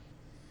been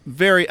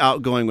very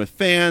outgoing with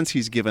fans.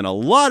 He's given a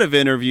lot of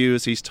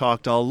interviews. He's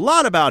talked a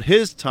lot about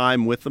his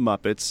time with the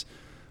Muppets.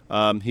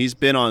 He's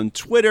been on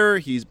Twitter.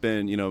 He's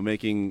been,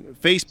 making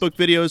Facebook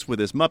videos with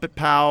his Muppet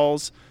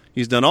pals.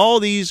 He's done all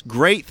these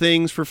great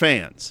things for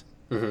fans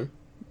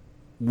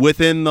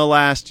within the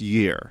last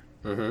year.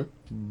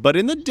 But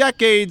in the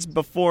decades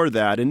before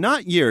that, and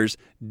not years,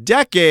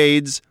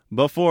 decades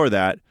before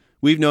that,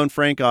 we've known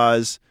Frank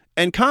Oz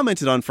and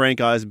commented on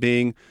Frank Oz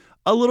being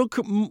a little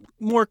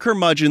more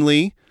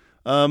curmudgeonly,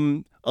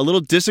 a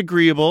little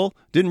disagreeable,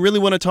 didn't really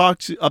want to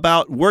talk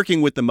about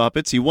working with the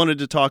Muppets. He wanted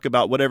to talk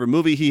about whatever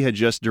movie he had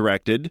just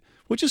directed,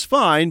 which is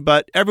fine,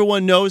 but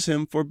everyone knows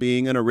him for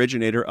being an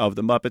originator of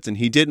the Muppets, and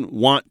he didn't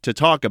want to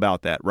talk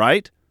about that,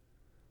 right?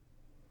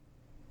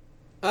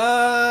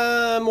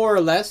 More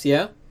or less,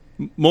 yeah.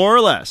 More or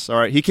less. All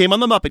right. He came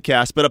on the Muppet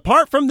Cast, but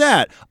apart from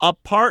that,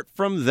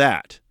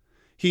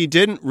 he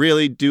didn't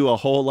really do a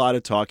whole lot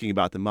of talking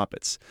about the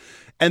Muppets.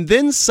 And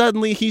then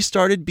suddenly he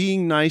started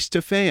being nice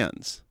to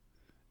fans.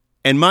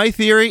 And my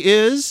theory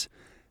is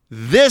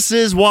this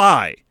is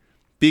why.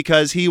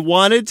 Because he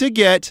wanted to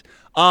get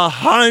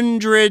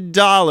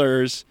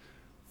 $100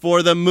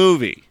 for the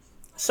movie.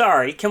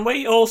 Sorry, can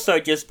we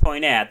also just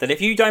point out that if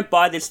you don't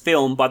buy this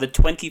film by the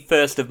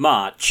 21st of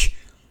March,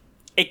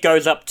 it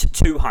goes up to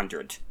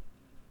 $200.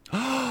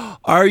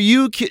 Are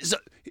you kidding?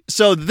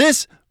 So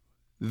this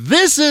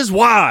is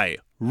why,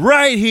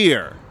 right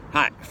here.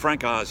 Hi,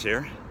 Frank Oz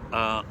here.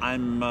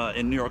 I'm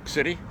in New York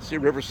City. See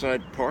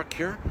Riverside Park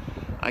here?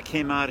 I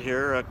came out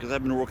here because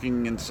I've been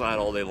working inside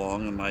all day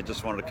long, and I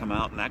just wanted to come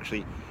out and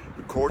actually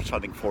record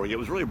something for you. It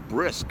was really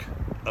brisk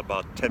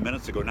about 10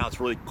 minutes ago. Now it's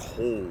really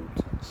cold,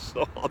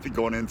 so I'll be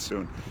going in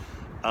soon.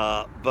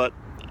 But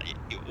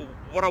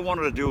what I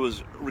wanted to do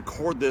was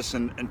record this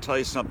and tell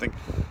you something.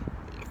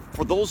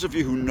 For those of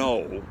you who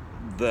know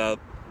that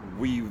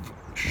we've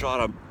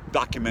shot a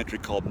documentary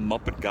called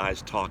Muppet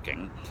Guys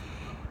Talking,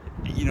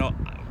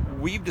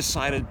 we've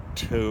decided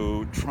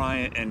to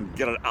try and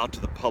get it out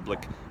to the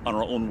public on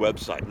our own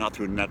website, not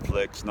through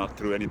Netflix, not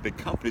through any big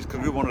companies,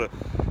 because we wanted to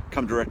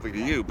come directly to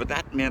you. But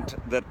that meant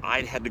that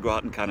I had to go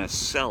out and kind of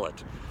sell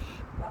it.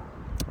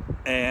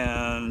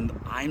 And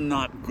I'm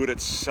not good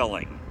at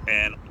selling.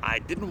 And I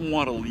didn't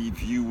want to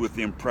leave you with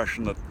the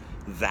impression that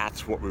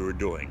that's what we were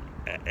doing.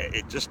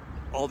 It just,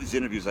 all these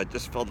interviews, I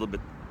just felt a little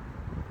bit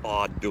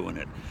odd doing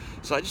it.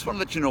 So I just want to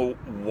let you know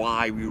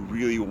why we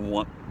really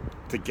want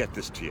to get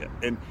this to you.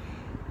 And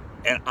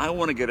I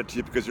want to get it to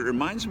you because it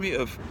reminds me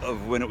of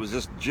when it was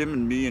just Jim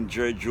and me and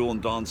Jerry Jewell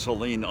and Don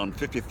Soline on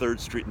 53rd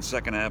Street and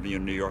 2nd Avenue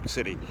in New York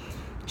City.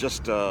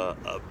 Just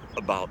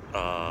about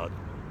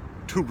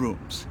 2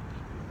 rooms.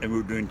 And we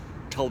were doing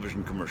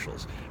television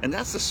commercials. And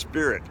that's the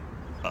spirit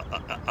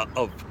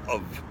of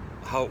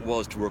how it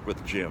was to work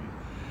with Jim.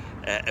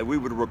 And we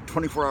would work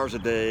 24 hours a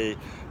day.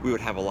 We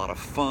would have a lot of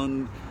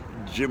fun.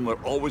 Jim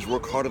would always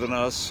work harder than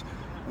us.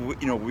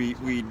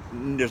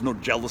 There's no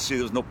jealousy.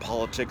 There's no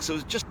politics. It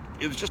was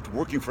just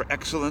working for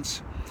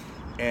excellence.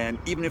 And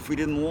even if we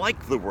didn't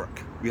like the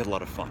work, we had a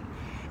lot of fun.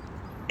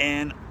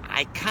 And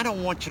I kind of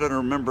want you to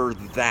remember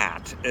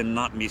that and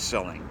not me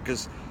selling,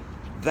 because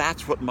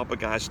that's what Muppet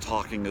Guys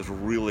Talking is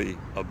really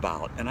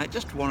about. And I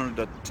just wanted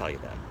to tell you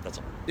that. That's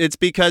all. It's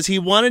because he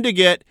wanted to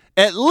get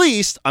at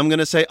least, I'm going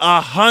to say,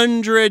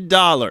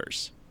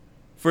 $100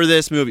 for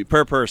this movie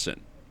per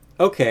person.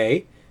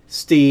 Okay.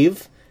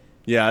 Steve.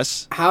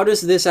 Yes. How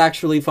does this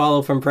actually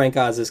follow from Frank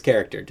Oz's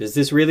character? Does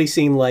this really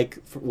seem like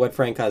what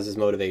Frank Oz's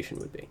motivation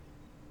would be?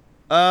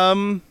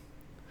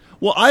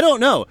 Well, I don't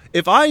know.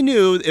 If I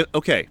knew,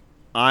 okay,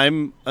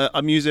 I'm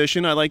a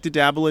musician. I like to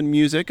dabble in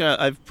music.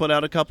 I've put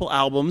out a couple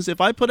albums.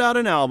 If I put out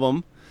an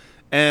album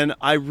and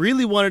I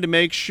really wanted to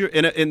make sure,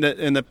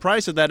 and the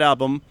price of that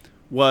album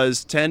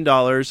was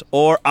 $10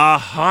 or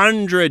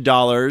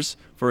 $100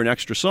 for an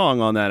extra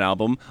song on that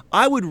album,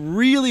 I would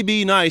really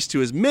be nice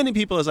to as many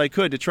people as I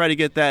could to try to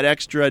get that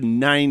extra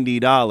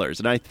 $90.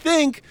 And I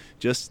think,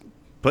 just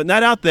putting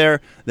that out there,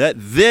 that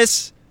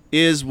this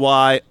is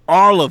why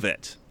all of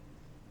it,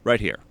 right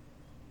here,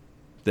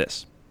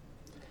 this,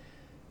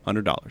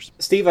 $100.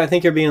 Steve, I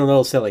think you're being a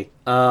little silly.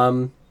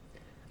 I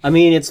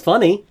mean, it's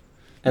funny,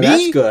 and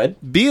that's good.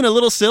 Being a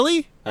little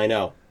silly? I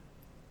know.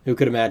 Who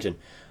could imagine?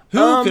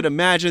 Who could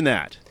imagine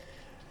that?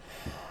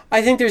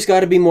 I think there's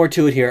got to be more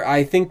to it here.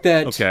 I think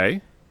that...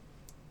 Okay.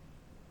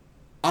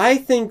 I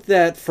think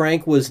that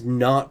Frank was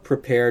not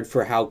prepared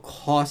for how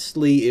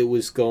costly it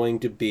was going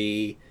to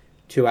be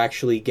to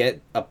actually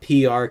get a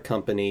PR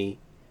company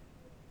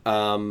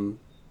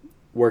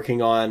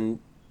working on,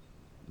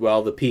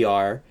 well, the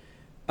PR.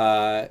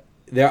 I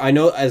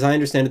know, as I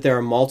understand it, there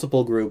are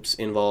multiple groups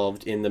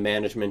involved in the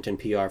management and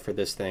PR for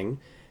this thing.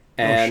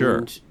 And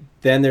sure.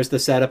 Then there's the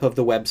setup of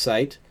the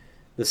website,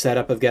 the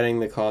setup of getting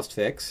the cost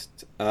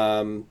fixed,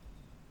 or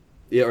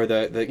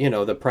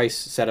the price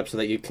set up so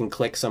that you can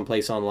click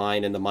someplace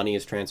online and the money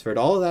is transferred.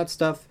 All of that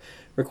stuff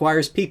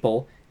requires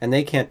people, and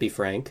they can't be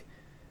Frank.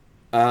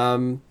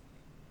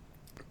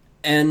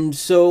 And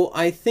so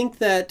I think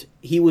that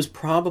he was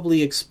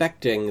probably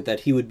expecting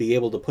that he would be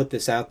able to put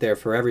this out there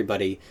for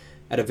everybody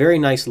at a very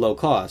nice low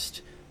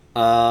cost.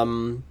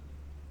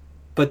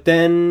 But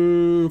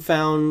then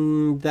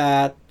found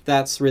that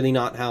that's really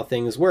not how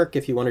things work.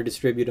 If you want to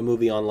distribute a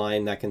movie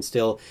online, that can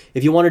still,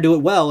 if you want to do it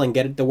well and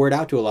get the word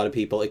out to a lot of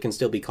people, it can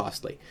still be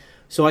costly.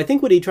 So I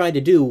think what he tried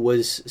to do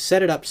was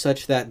set it up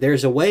such that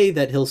there's a way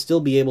that he'll still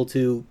be able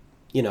to,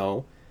 you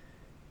know,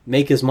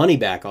 make his money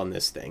back on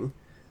this thing,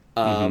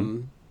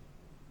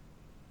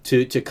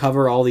 to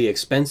cover all the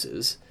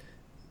expenses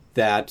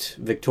that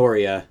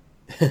Victoria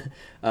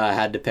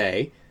had to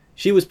pay.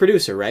 She was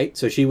producer, right?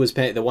 So she was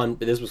paying the one.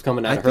 This was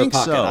coming out of her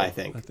pocket. So.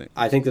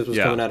 I think this was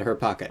coming out of her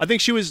pocket. I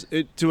think she was,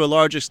 to a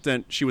large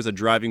extent, she was a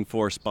driving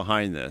force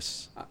behind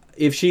this.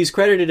 If she's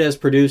credited as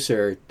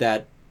producer,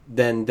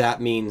 then that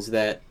means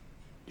that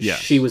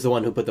she was the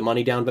one who put the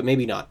money down, but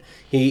maybe not.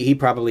 He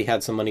probably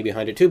had some money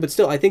behind it too. But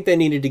still, I think they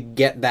needed to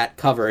get that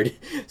covered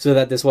so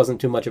that this wasn't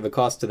too much of a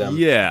cost to them.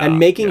 Yeah, and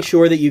making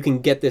sure that you can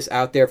get this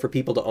out there for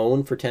people to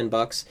own for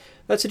 $10.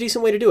 That's a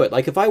decent way to do it.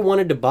 Like if I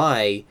wanted to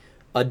buy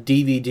a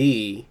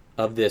DVD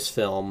of this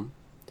film,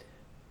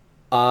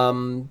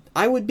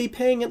 I would be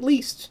paying at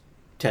least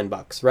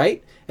 $10,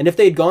 right? And if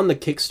they'd gone the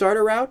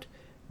Kickstarter route,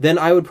 then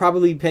I would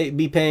probably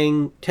be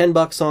paying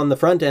 $10 on the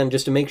front end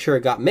just to make sure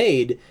it got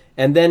made,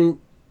 and then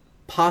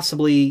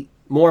possibly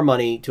more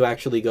money to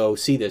actually go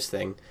see this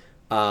thing.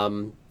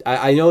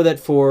 I know that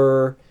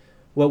for,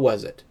 what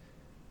was it?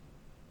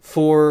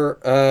 For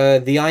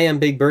the I Am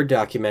Big Bird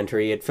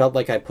documentary, it felt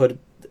like I put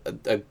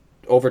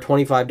over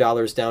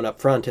 $25 down up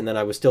front, and then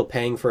I was still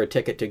paying for a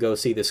ticket to go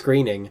see the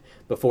screening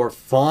before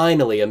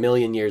finally, a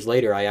million years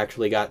later, I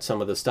actually got some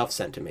of the stuff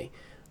sent to me.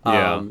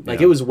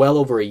 It was well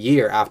over a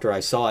year after I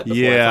saw it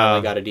before I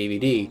finally got a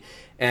DVD.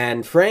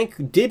 And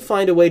Frank did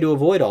find a way to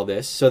avoid all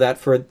this, so that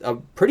for a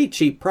pretty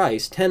cheap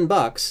price,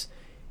 $10,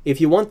 if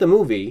you want the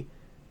movie,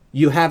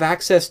 you have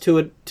access to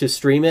it to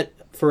stream it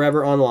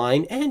forever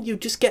online, and you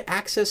just get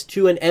access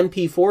to an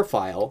MP4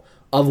 file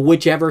of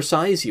whichever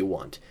size you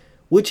want.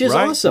 Which is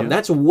awesome. Yeah.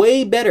 That's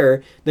way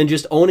better than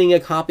just owning a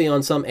copy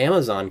on some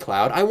Amazon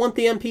cloud. I want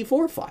the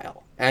MP4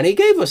 file. And he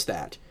gave us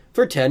that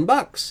for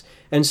 $10.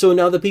 And so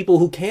now the people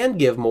who can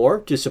give more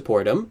to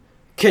support him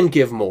can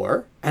give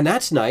more. And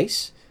that's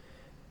nice.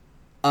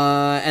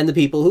 And the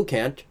people who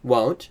can't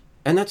won't.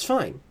 And that's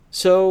fine.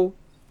 So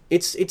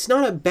it's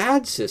not a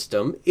bad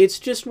system. It's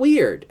just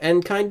weird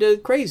and kind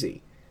of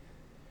crazy.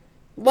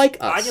 Like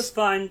us. I just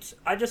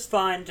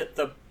find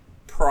the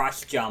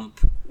price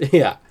jump.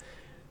 Yeah.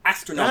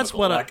 Astronomical. That's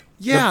what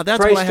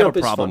I have a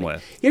problem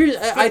with. Here's,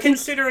 I think,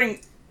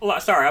 considering,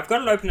 sorry, I've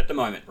got it open at the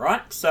moment,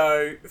 right?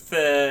 So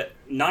for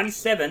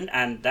 97,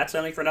 and that's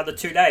only for another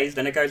 2 days,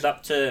 then it goes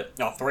up to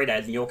 3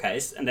 days in your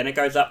case, and then it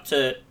goes up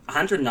to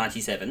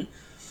 197.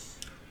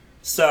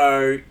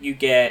 So you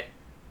get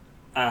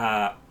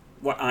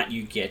what aren't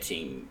you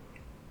getting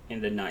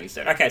in the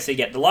 97? Okay, so you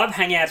get the live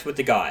hangouts with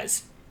the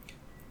guys.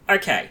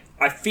 Okay,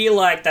 I feel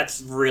like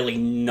that's really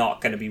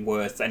not going to be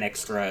worth an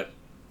extra,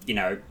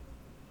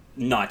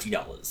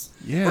 $90.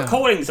 Yeah.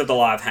 Recordings of the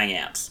live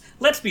hangouts.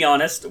 Let's be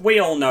honest, we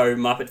all know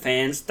Muppet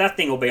fans, that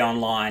thing will be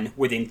online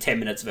within 10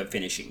 minutes of it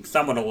finishing.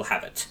 Someone will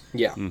have it.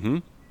 Yeah. Mm-hmm.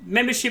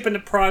 Membership in the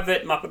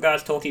private Muppet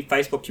Guys Talking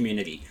Facebook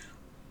community.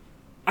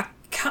 I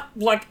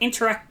can't,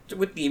 interact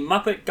with the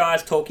Muppet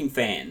Guys Talking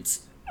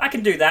fans. I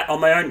can do that on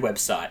my own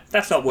website.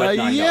 That's not worth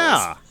 $9.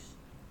 Yeah.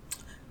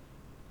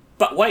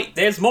 But wait,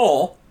 there's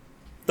more.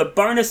 The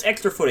bonus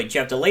extra footage.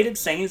 You have deleted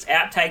scenes,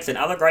 outtakes, and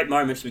other great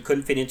moments we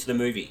couldn't fit into the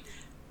movie.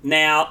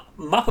 Now,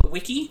 Muppet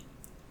Wiki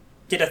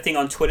did a thing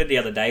on Twitter the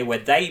other day where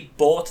they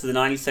bought the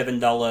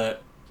 $97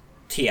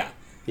 tier.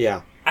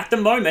 Yeah. At the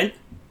moment,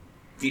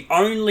 the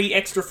only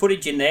extra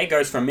footage in there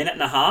goes for a minute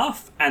and a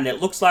half, and it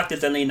looks like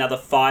there's only another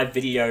 5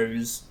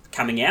 videos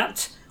coming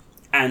out.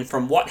 And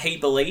from what he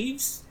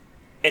believes,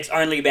 it's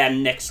only about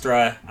an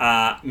extra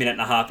minute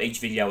and a half each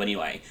video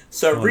anyway.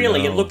 So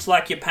really, it looks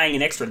like you're paying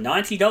an extra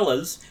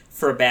 $90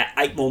 for about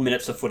 8 more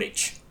minutes of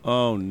footage.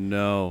 Oh,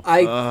 no.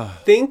 I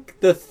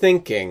think the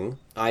thinking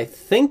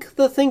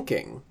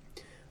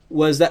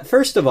was that,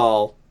 first of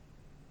all,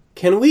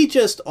 can we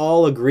just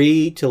all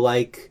agree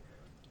to,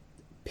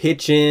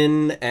 pitch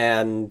in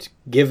and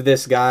give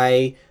this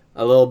guy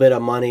a little bit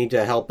of money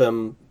to help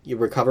him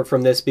recover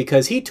from this?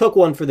 Because he took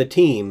one for the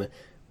team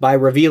by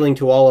revealing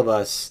to all of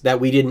us that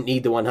we didn't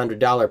need the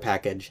 $100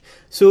 package.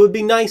 So it would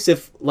be nice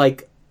if,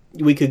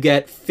 we could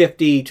get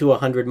 50 to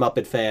 100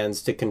 Muppet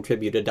fans to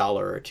contribute $1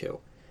 or $2.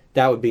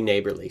 That would be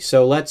neighborly.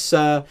 So let's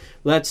start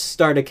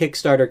a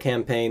Kickstarter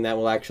campaign that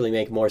will actually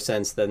make more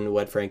sense than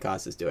what Frank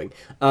Oz is doing.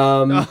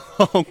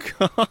 Oh,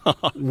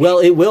 God. Well,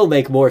 it will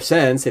make more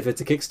sense if it's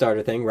a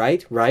Kickstarter thing,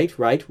 right?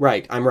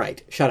 Right. I'm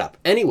right. Shut up.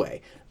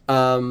 Anyway,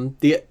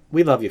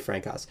 we love you,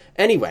 Frank Oz.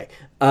 Anyway,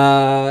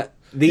 can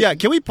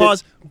we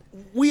pause?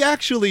 We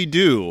actually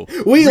do.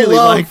 We really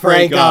love like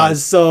Frank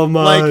Oz so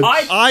much.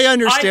 I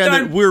understand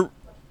that we're...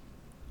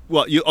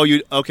 Well,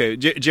 okay,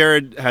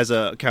 Jared has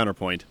a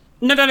counterpoint.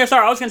 No,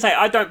 sorry. I was going to say,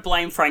 I don't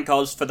blame Frank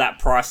Oz for that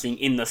pricing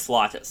in the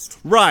slightest.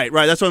 Right.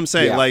 That's what I'm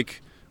saying. Yeah.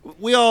 Like,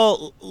 we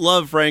all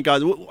love Frank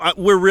Oz.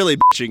 We're really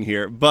bitching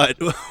here, but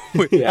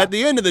Yeah. at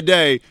the end of the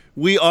day,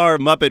 we are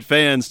Muppet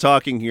fans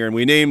talking here, and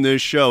we named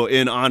this show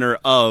in honor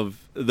of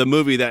the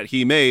movie that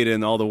he made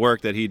and all the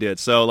work that he did.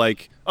 So,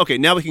 like, okay,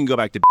 now we can go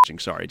back to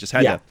bitching. Sorry, just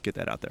had to get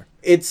that out there.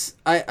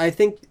 I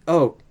think,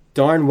 oh,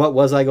 darn, what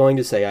was I going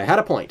to say? I had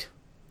a point.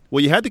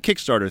 Well, you had the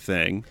Kickstarter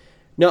thing.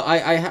 No,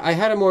 I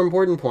had a more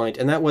important point,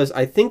 and that was,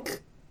 I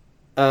think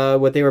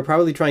what they were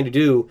probably trying to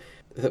do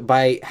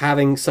by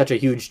having such a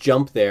huge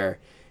jump there,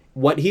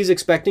 what he's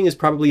expecting is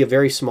probably a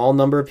very small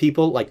number of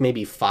people, like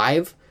maybe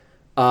 5,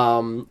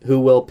 who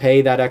will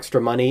pay that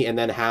extra money and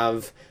then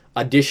have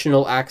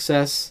additional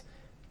access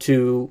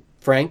to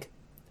Frank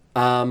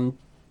and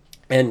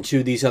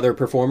to these other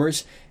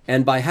performers.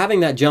 And by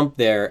having that jump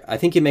there, I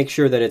think you make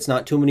sure that it's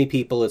not too many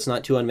people, it's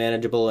not too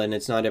unmanageable, and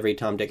it's not every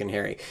Tom, Dick, and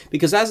Harry.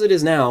 Because as it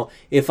is now,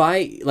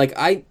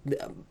 a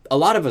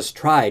lot of us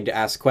tried to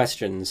ask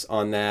questions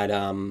on that,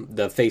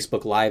 the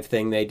Facebook Live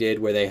thing they did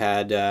where they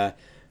had,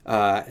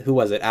 who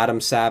was it? Adam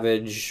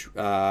Savage,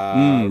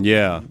 Ryan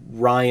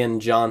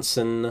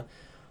Johnson,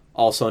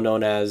 also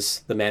known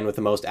as the man with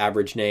the most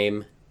average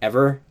name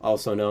ever,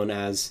 also known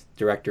as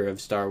director of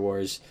Star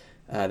Wars,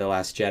 The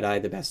Last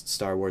Jedi, the best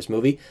Star Wars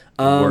movie.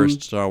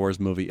 Worst Star Wars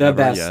movie the ever,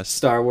 best yes.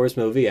 Star Wars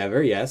movie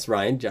ever, yes,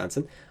 Ryan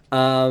Johnson.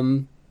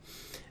 And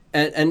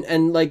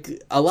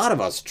like, a lot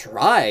of us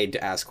tried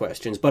to ask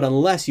questions, but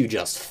unless you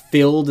just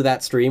filled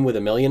that stream with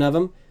 1 million of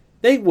them,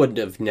 they would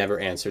have never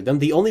answered them.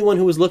 The only one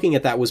who was looking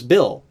at that was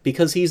Bill,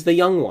 because he's the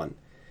young one.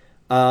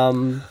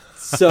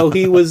 So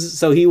he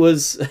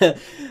was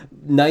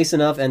nice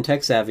enough and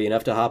tech savvy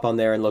enough to hop on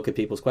there and look at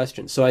people's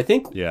questions. So I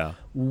think,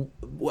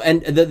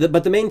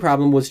 but the main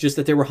problem was just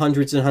that there were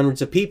hundreds and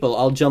hundreds of people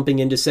all jumping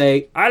in to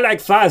say, I like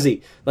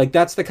Fozzie. Like,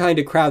 that's the kind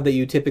of crowd that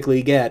you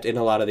typically get in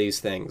a lot of these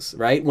things,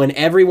 right? When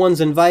everyone's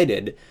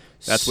invited,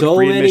 that's what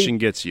free admission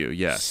gets you,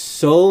 yes.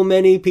 So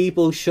many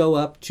people show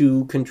up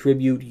to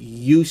contribute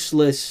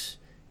useless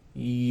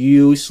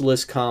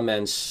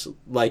comments.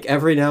 Like,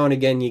 every now and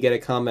again you get a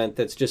comment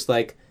that's just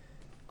like,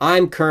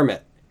 I'm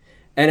Kermit.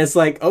 And it's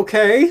like,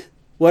 okay,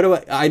 what do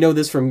I know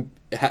this from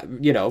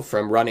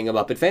running a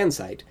Muppet fan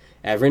site.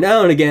 Every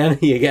now and again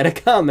you get a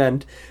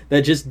comment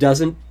that just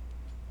doesn't,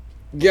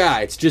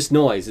 it's just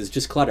noise, it's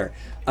just clutter.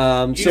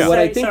 You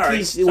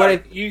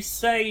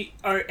say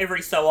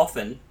every so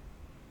often,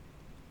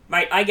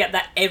 mate, I get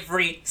that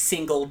every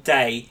single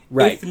day,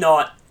 right. If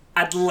not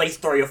at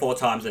least 3 or 4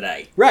 times a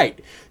day. Right.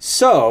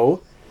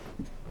 So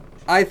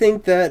I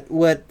think that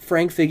what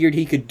Frank figured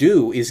he could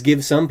do is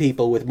give some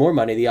people with more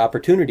money the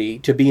opportunity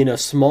to be in a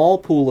small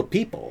pool of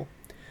people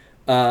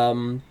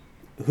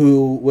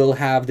who will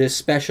have this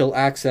special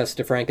access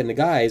to Frank and the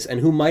guys, and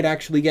who might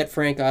actually get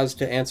Frank Oz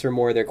to answer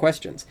more of their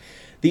questions.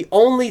 The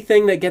only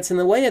thing that gets in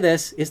the way of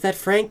this is that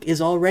Frank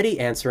is already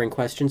answering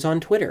questions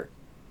on Twitter.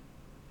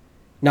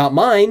 Not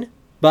mine,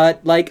 but,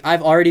 like,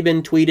 I've already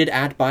been tweeted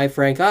at by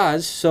Frank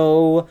Oz,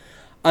 so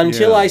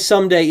until I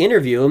someday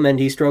interview him and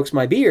he strokes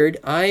my beard,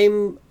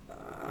 I'm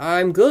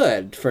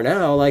good for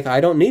now. Like, I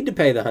don't need to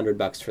pay the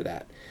 $100 for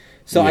that.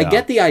 So I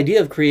get the idea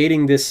of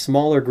creating this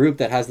smaller group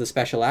that has the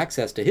special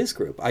access to his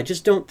group. I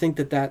just don't think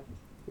that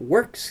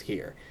works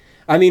here.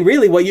 I mean,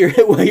 really, what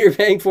you're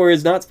paying for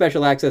is not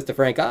special access to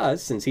Frank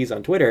Oz, since he's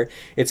on Twitter.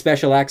 It's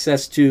special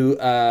access to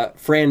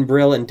Fran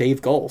Brill and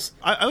Dave Goelz.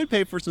 I would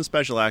pay for some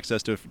special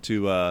access to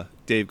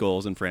Dave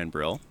Goelz and Fran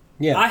Brill.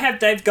 Yeah, I have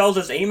Dave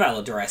Goelz's email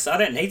address. I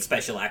don't need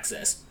special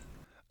access.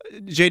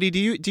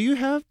 JD, do you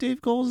have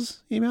Dave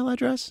Goelz's email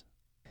address?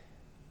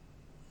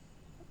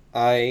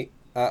 I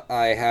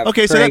have.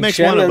 Okay, Craig so that makes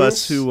Jennings. one of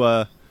us who.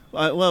 I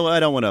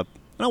don't want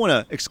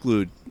to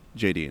exclude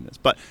JD in this,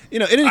 but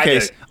in any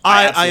case,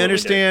 I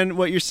understand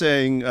what you're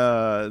saying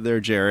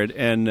there, Jared,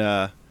 and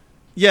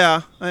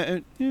yeah.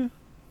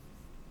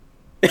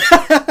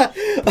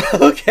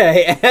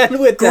 Okay, and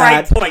with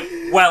that, great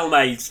point, well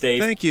made,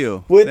 Steve. Thank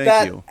you. With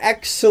that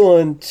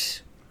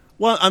excellent.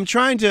 Well, I'm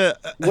trying to.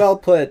 Well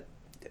put.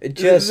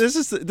 Just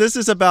this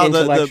is about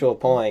intellectual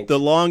point. The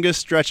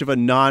longest stretch of a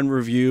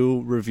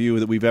non-review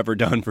that we've ever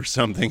done for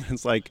something.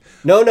 It's like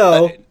no.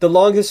 The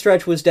longest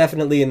stretch was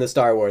definitely in the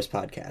Star Wars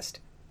podcast.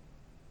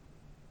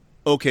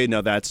 Okay,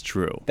 now that's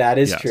true. That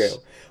is true.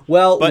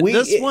 Well, but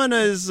this one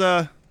is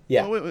wait.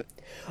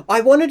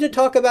 I wanted to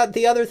talk about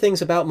the other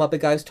things about Muppet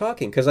Guys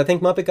Talking, because I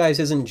think Muppet Guys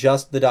isn't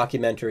just the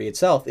documentary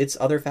itself; it's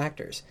other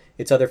factors,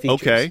 it's other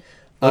features. Okay,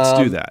 let's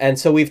do that. And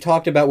so we've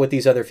talked about what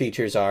these other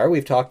features are.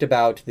 We've talked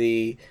about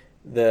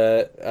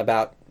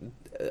about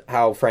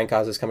how Frank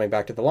Oz is coming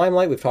back to the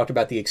limelight. We've talked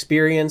about the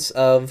experience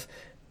of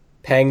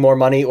paying more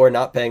money or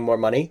not paying more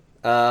money,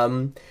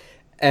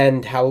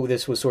 and how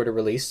this was sort of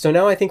released. So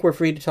now I think we're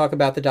free to talk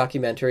about the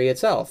documentary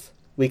itself.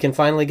 We can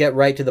finally get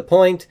right to the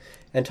point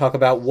and talk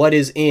about what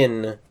is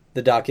in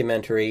the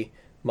documentary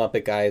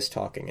Muppet Guys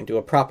Talking and do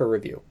a proper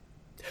review.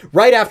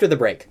 Right after the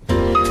break.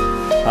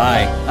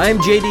 Hi, I'm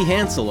JD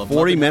Hansel of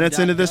 40 minutes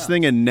into this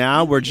thing, and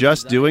now we're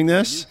just doing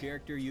this?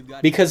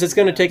 Because it's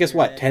going to take us,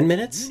 what, 10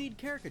 minutes?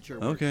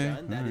 Okay.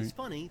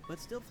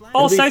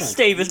 Also,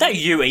 Steve, is that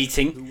you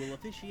eating?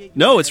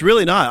 No, it's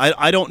really not.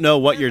 I don't know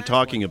what you're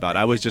talking about.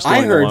 I was just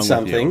going I heard along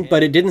something, with you.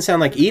 but it didn't sound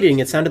like eating.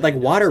 It sounded like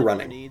water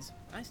running.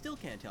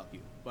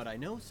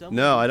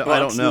 No, I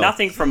don't know.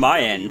 Nothing from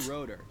my end.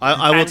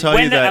 I will tell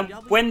you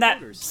that... when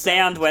that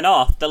sound went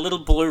off, the little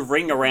blue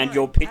ring around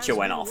your picture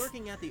went off.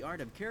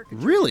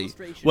 Really?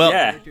 Well,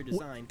 Yeah.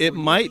 it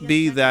might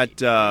be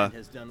that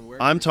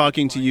I'm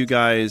talking to you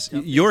guys.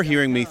 You're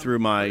hearing me through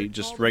my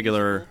just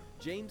regular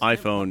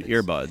iPhone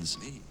earbuds.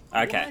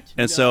 Okay.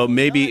 And so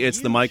maybe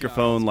it's the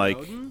microphone, like,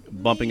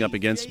 bumping up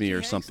against me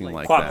or something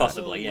like Quite that.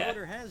 possibly, yeah.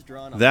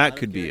 That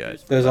could be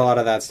it. There's a lot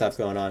of that stuff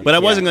going on. But I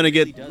wasn't going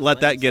to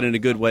let that get in a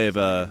good way of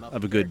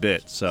a good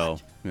bit, so,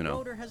 you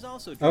know.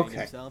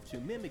 Okay.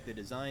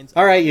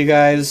 All right, you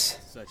guys.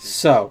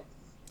 So,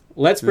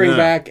 let's bring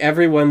back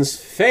everyone's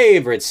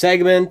favorite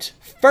segment,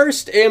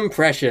 First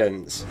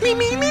Impressions.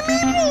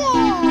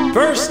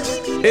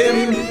 First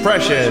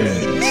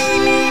Impressions.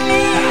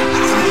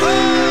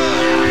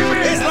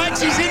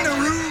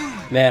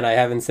 Man, I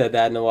haven't said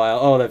that in a while.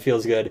 Oh, that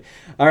feels good.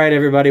 All right,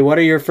 everybody, what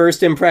are your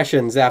first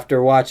impressions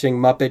after watching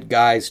Muppet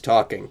Guys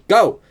Talking?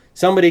 Go!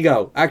 Somebody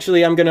go.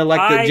 Actually, I'm going to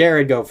let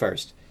Jared go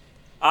first.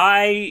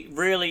 I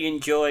really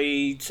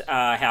enjoyed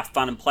how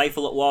fun and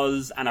playful it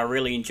was, and I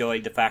really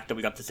enjoyed the fact that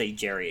we got to see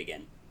Jerry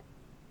again.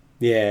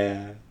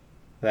 Yeah,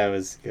 that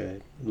was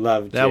good.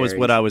 Loved Jerry. That was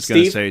what I was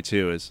going to say,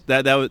 too. Is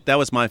that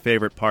was my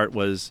favorite part,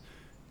 was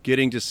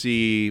getting to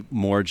see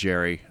more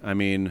Jerry. I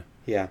mean...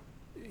 Yeah.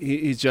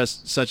 He's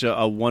just such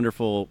a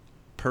wonderful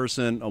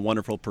person, a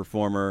wonderful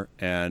performer,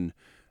 and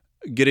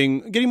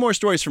getting more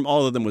stories from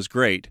all of them was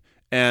great.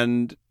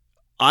 And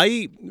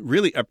I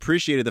really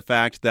appreciated the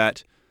fact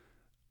that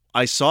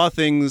I saw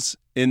things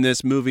in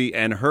this movie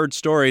and heard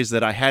stories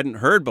that I hadn't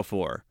heard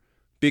before,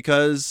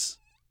 because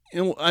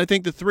I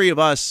think the three of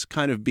us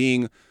kind of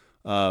being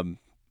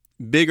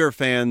bigger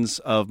fans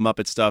of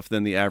Muppet stuff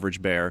than the average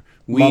bear,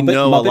 we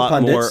know Muppet a lot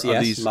pundits, more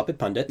yes, of these Muppet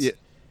pundits. Yeah,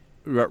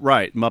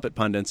 right, Muppet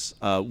pundits.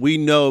 We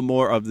know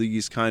more of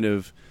these kind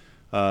of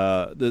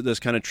this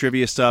kind of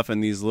trivia stuff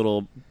and these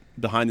little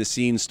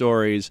behind-the-scenes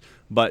stories.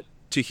 But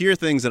to hear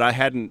things that I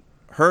hadn't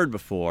heard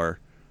before,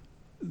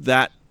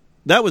 that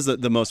was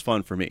the most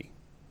fun for me.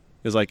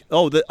 It was like,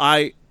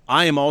 I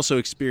am also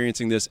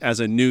experiencing this as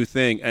a new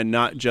thing, and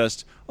not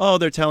just,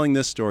 they're telling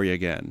this story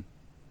again.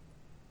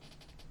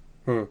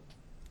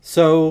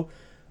 So,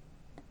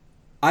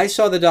 I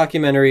saw the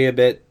documentary a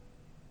bit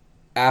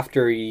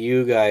after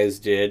you guys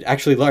did,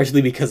 actually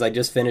largely because I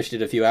just finished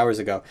it a few hours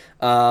ago.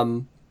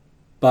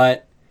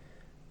 But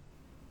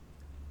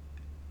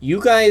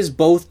you guys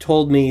both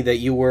told me that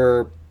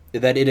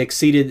that it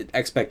exceeded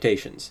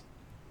expectations.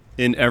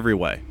 In every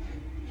way.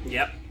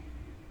 Yep.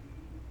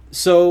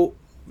 So,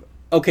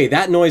 okay,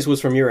 that noise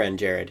was from your end,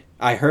 Jared.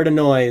 I heard a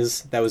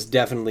noise that was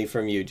definitely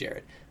from you,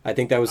 Jared. I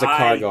think that was a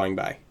car going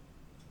by.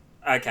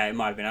 Okay, it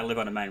might have been. I live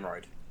on a main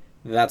road.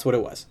 That's what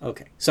it was.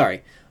 Okay,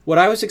 sorry. What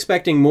I was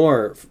expecting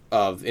more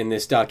of in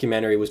this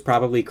documentary was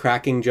probably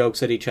cracking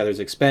jokes at each other's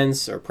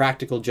expense or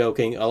practical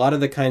joking, a lot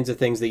of the kinds of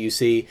things that you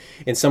see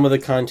in some of the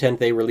content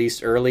they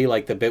released early,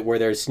 like the bit where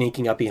they're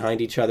sneaking up behind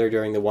each other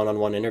during the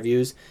one-on-one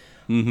interviews.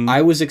 Mm-hmm.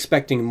 I was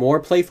expecting more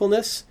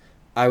playfulness.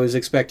 I was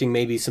expecting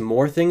maybe some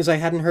more things I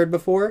hadn't heard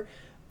before.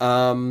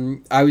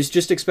 I was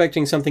just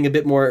expecting something a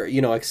bit more,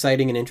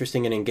 exciting and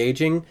interesting and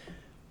engaging.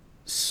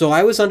 So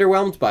I was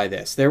underwhelmed by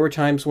this. There were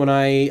times when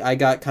I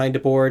got kind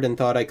of bored and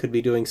thought I could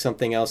be doing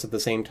something else at the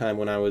same time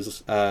when I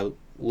was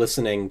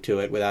listening to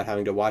it without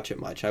having to watch it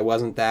much. I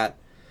wasn't that...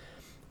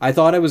 I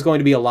thought I was going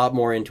to be a lot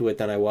more into it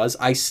than I was.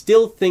 I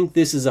still think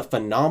this is a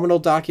phenomenal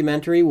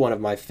documentary, one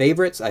of my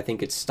favorites. I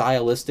think it's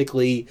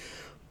stylistically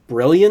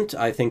brilliant.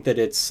 I think that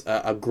it's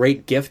a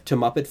great gift to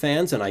Muppet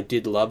fans, and I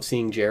did love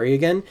seeing Jerry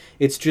again.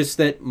 It's just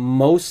that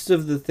most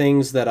of the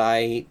things that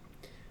I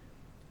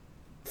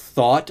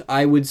thought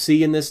I would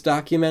see in this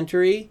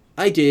documentary,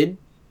 I did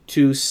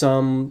to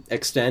some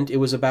extent. It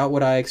was about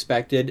what I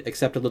expected,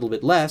 except a little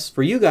bit less.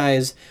 For you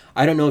guys,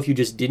 I don't know if you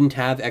just didn't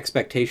have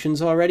expectations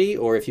already,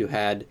 or if you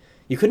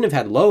couldn't have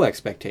had low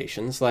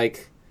expectations.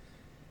 Like,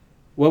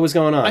 what was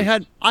going on?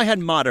 I had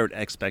moderate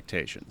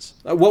expectations.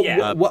 How were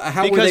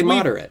they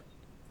moderate?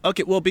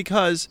 Okay, well,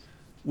 because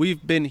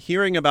we've been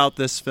hearing about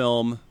this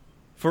film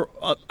for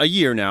a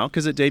year now,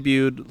 because it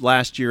debuted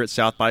last year at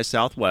South by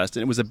Southwest,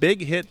 and it was a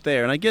big hit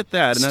there, and I get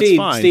that, and that's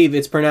fine. Steve,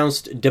 it's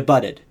pronounced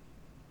debutted.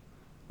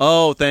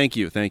 Oh, thank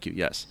you,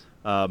 yes.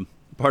 Part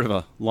of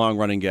a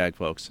long-running gag,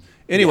 folks.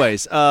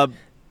 Anyways, I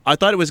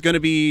thought it was going to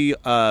be,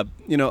 a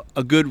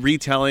good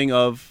retelling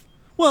of,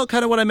 well,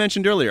 kind of what I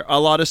mentioned earlier, a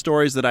lot of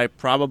stories that I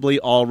probably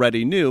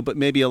already knew, but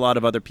maybe a lot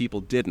of other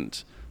people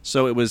didn't.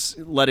 So it was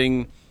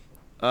letting...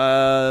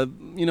 a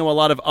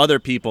lot of other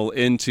people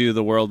into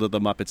the world of the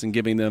Muppets and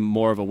giving them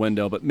more of a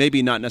window, but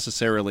maybe not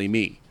necessarily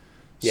me.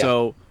 Yeah.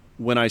 So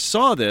when I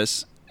saw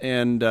this,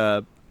 and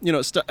I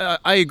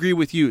agree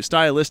with you.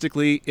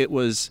 Stylistically, it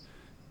was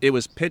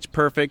pitch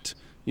perfect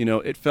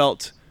It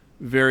felt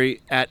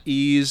very at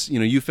ease.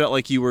 You felt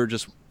like you were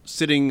just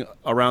sitting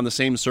around the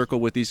same circle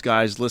with these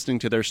guys, listening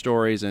to their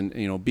stories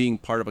and, being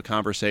part of a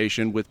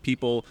conversation with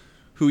people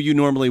who you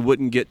normally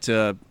wouldn't get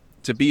to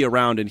be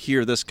around and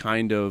hear this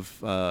kind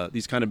of,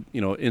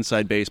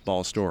 inside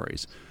baseball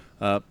stories.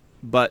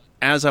 But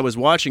as I was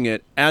watching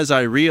it, as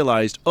I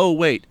realized, oh,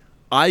 wait,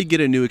 I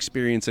get a new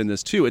experience in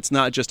this too. It's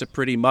not just a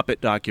pretty Muppet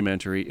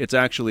documentary. It's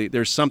actually,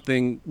 there's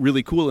something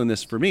really cool in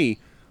this for me.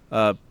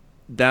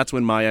 That's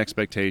when my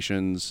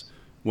expectations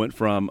went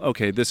from,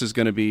 okay, this is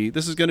going to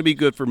be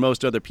good for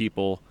most other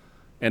people,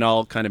 and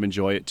I'll kind of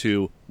enjoy it,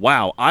 to,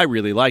 wow, I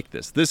really like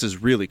this. This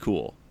is really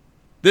cool.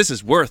 This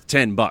is worth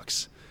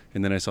 $10.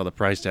 And then I saw the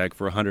price tag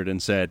for $100 and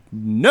said,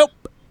 nope.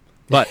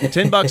 But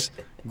 $10,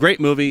 great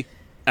movie.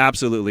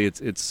 Absolutely,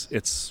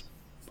 it's.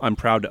 I'm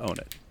proud to own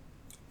it.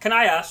 Can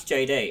I ask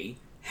JD,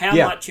 how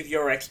much of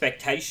your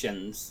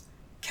expectations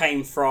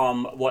came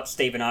from what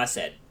Steve and I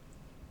said?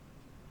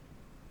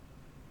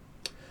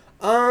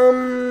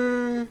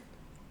 I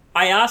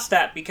asked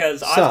that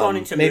because I've gone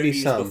into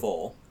movies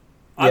before.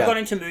 I've gone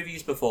into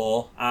movies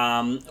before,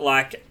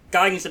 like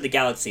Guardians of the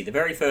Galaxy, the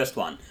very first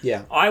one.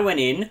 Yeah. I went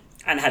in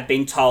and had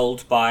been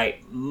told by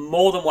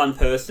more than one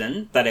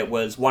person that it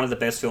was one of the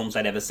best films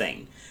I'd ever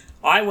seen.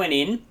 I went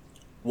in,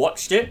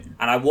 watched it,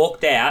 and I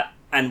walked out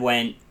and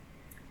went,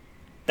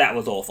 that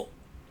was awful.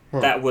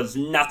 That was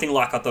nothing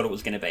like I thought it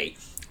was going to be.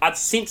 I've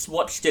since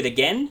watched it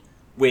again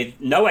with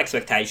no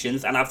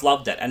expectations, and I've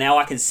loved it. And now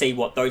I can see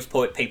what those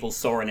people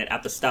saw in it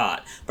at the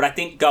start. But I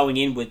think going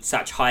in with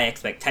such high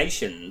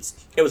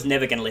expectations, it was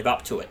never going to live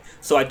up to it.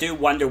 So I do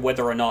wonder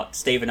whether or not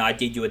Steve and I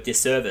did you a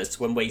disservice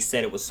when we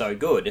said it was so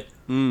good.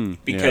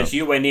 Because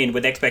you went in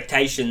with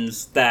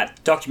expectations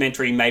that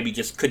documentary maybe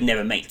just could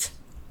never meet.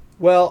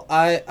 Well,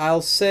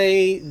 I'll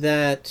say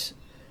that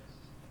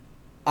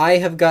I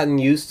have gotten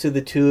used to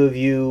the two of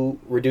you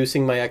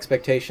reducing my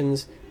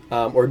expectations.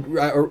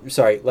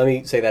 Sorry, let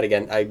me say that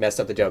again. I messed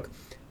up the joke.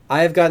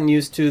 I have gotten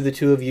used to the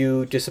two of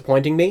you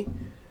disappointing me.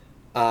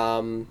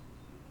 I'm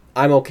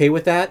okay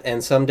with that,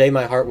 and someday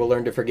my heart will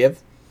learn to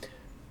forgive.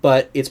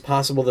 But it's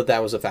possible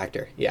that was a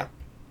factor. Yeah.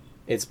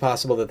 It's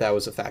possible that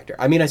was a factor.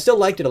 I mean, I still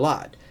liked it a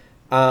lot.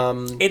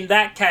 In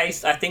that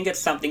case, I think it's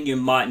something you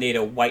might need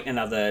to wait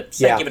another,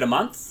 give it a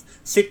month.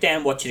 Sit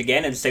down, watch it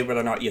again, and see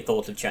whether or not your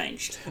thoughts have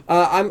changed.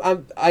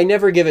 I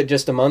never give it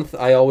just a month.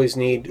 I always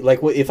need, like,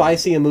 if I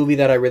see a movie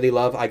that I really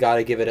love, I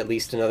gotta give it at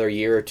least another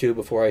year or two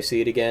before I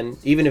see it again.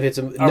 Even if it's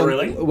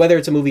really? Whether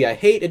it's a movie I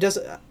hate, it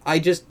doesn't. I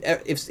just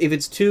if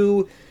it's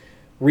too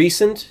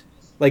recent,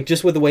 like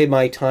just with the way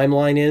my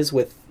timeline is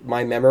with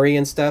my memory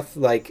and stuff,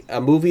 like a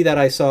movie that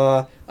I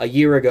saw a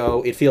year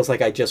ago, it feels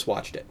like I just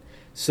watched it.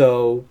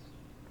 So.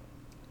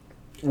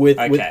 With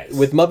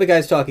Muppet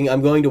Guys Talking,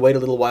 I'm going to wait a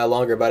little while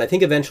longer, but I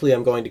think eventually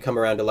I'm going to come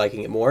around to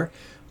liking it more.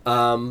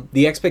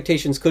 The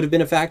expectations could have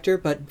been a factor,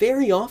 but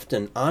very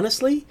often,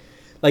 honestly,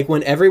 like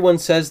when everyone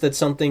says that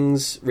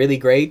something's really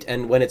great,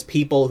 and when it's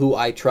people who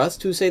I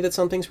trust who say that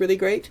something's really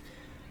great,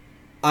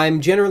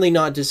 I'm generally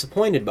not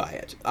disappointed by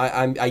it.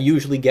 I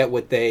usually get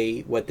what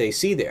they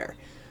see there.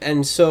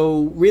 And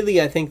so,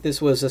 really, I think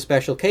this was a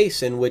special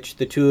case in which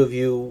the two of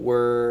you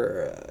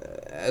were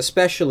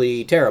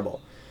especially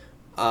terrible.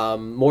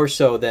 More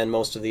so than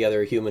most of the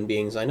other human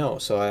beings I know.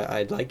 So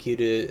I'd like you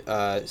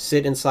to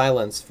sit in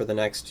silence for the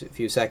next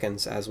few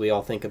seconds as we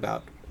all think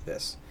about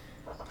this.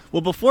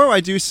 Well, before I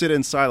do sit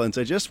in silence,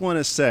 I just want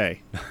to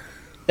say...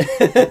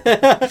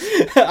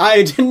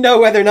 I didn't know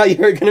whether or not you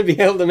were going to be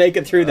able to make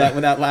it through that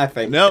without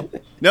laughing. Nope,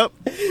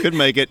 couldn't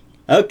make it.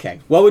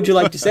 Okay, what would you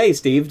like to say,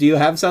 Steve? Do you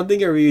have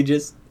something, or were you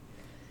just...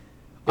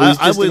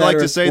 I would like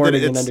to say that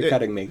it's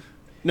undercutting me.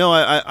 No,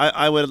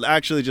 I would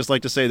actually just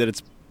like to say that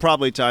it's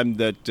probably time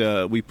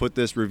that we put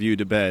this review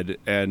to bed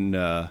and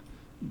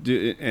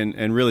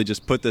really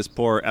just put this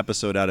poor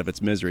episode out of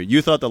its misery.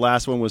 You thought the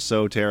last one was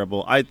so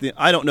terrible. I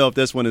don't know if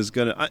this one is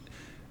gonna.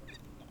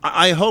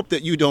 I hope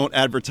that you don't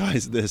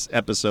advertise this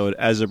episode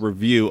as a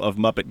review of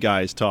Muppet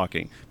Guys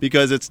Talking,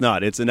 because it's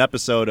not. It's an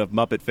episode of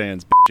Muppet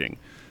fans bitching,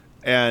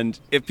 and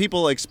if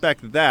people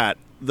expect that,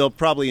 they'll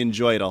probably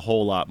enjoy it a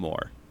whole lot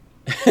more.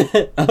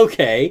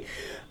 Okay.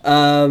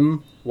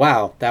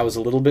 Wow, that was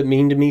a little bit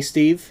mean to me,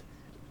 Steve.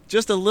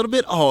 Just a little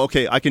bit? Oh,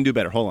 okay, I can do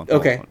better. Hold on.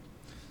 Okay.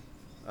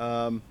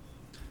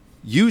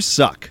 You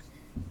suck.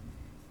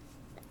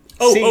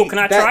 Can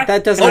I try?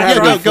 That doesn't have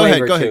any go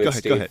flavor ahead. to it, Go ahead.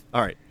 Steve.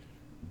 All right.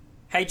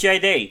 Hey,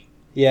 JD.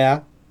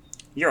 Yeah?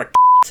 You're a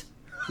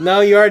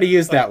No, you already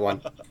used that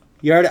one.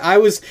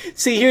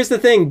 Here's the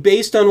thing.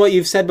 Based on what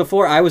you've said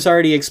before, I was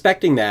already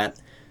expecting that.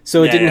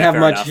 So it didn't have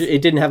much.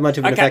 It didn't have much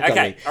of an effect on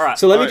me. All right.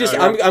 So let me just.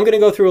 I'm going to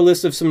go through a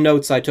list of some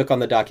notes I took on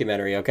the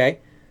documentary. Okay.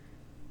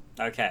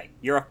 Okay.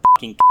 You're a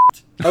fucking.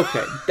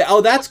 Okay.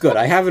 That's good.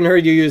 I haven't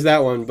heard you use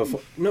that one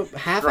before. No,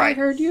 have I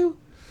heard you?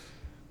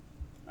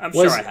 I'm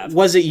sure I have.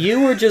 Was it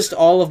you or just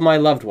all of my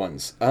loved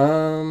ones?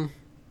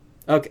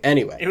 Okay.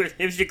 Anyway.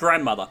 It was your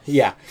grandmother.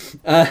 Yeah.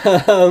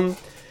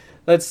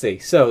 Let's see.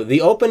 So the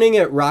opening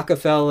at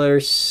Rockefeller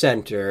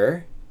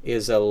Center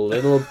is a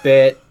little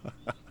bit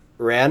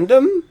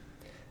random.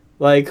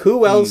 Like,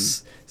 who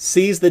else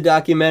sees the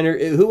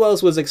documentary? Who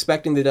else was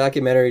expecting the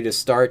documentary to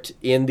start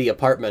in the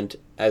apartment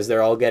as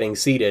they're all getting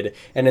seated,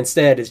 and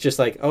instead it's just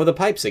like, oh, the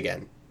pipes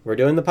again. We're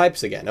doing the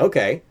pipes again.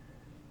 Okay.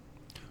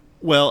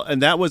 Well, and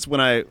that was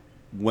when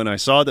I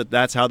saw that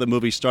that's how the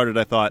movie started.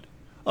 I thought,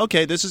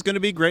 okay, this is going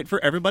to be great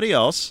for everybody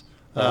else,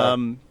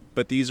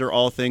 but these are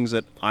all things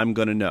that I'm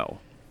going to know.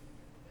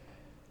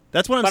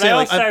 That's what I'm saying.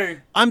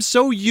 Like, I'm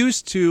so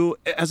used to,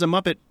 as a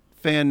Muppet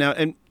fan now,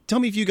 and tell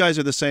me if you guys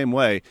are the same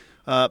way.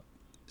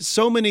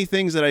 So many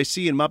things that I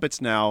see in Muppets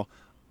now,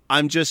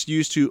 I'm just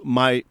used to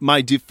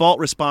my default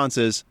response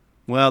is,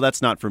 well,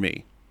 that's not for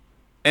me.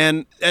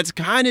 And that's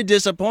kind of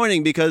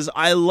disappointing because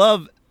I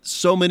love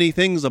so many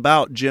things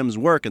about Jim's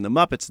work and the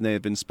Muppets, and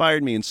they've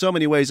inspired me in so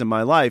many ways in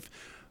my life.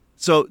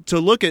 So to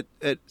look at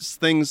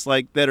things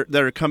like that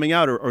are coming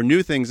out or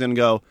new things and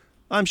go,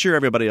 I'm sure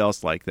everybody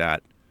else liked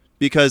that,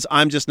 because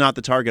I'm just not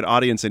the target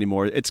audience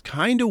anymore. It's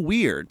kind of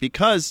weird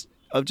because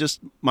of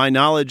just my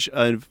knowledge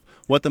of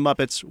what the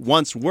Muppets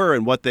once were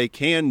and what they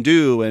can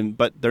do,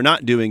 but they're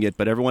not doing it,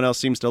 but everyone else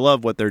seems to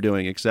love what they're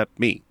doing except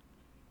me.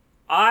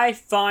 I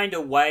find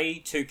a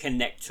way to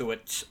connect to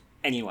it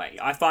anyway.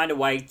 I find a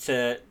way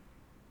to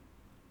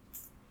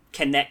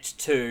connect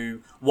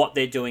to what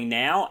they're doing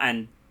now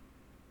and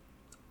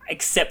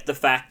accept the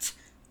fact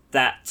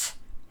that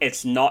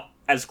it's not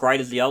as great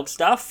as the old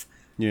stuff,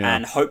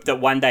 and hope that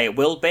one day it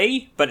will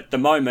be, but at the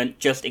moment,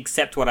 just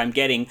accept what I'm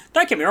getting.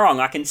 Don't get me wrong,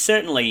 I can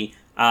certainly,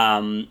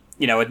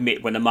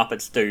 admit when the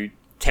Muppets do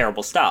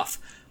terrible stuff,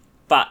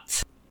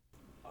 but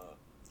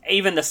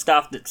even the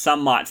stuff that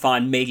some might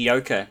find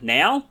mediocre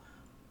now,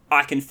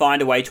 I can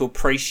find a way to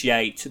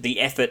appreciate the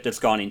effort that's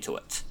gone into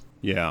it.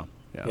 Yeah.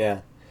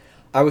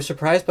 I was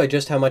surprised by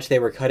just how much they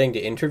were cutting to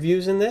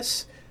interviews in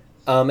this.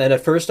 And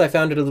at first I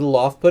found it a little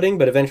off-putting,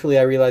 but eventually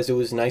I realized it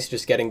was nice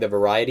just getting the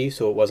variety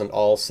so it wasn't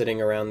all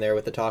sitting around there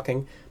with the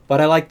talking. But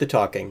I liked the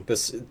talking. The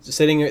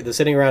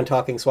sitting around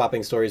talking,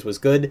 swapping stories was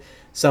good.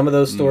 Some of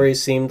those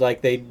stories seemed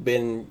like they'd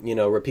been,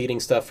 repeating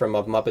stuff from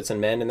Muppets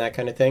and Men and that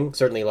kind of thing.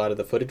 Certainly a lot of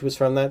the footage was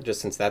from that, just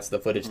since that's the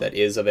footage that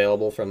is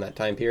available from that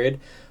time period.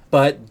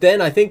 But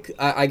then I think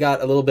I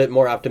got a little bit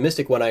more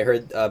optimistic when I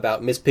heard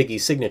about Miss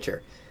Piggy's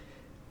signature.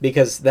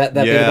 Because that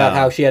bit about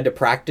how she had to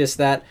practice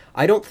that,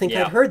 I don't think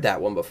I'd heard that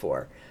one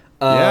before.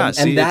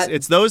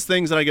 It's those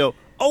things that I go,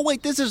 oh,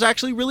 wait, this is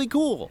actually really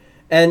cool.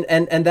 And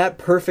that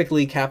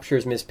perfectly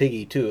captures Miss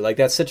Piggy, too. Like,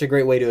 that's such a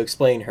great way to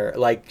explain her.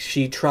 Like,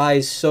 she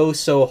tries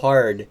so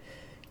hard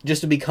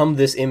just to become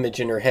this image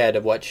in her head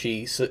of what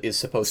she is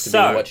supposed to be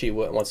and what she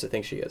wants to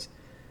think she is.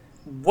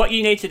 What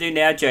you need to do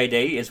now,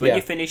 JD, is when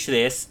you finish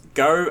this,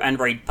 go and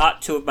read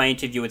part 2 of my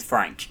interview with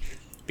Frank.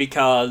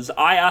 Because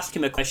I asked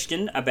him a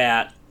question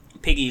about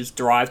Piggy's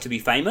drive to be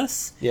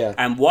famous. Yeah.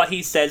 And what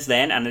he says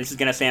then, and this is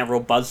going to sound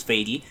real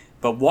BuzzFeedy,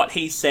 but what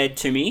he said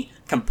to me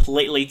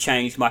completely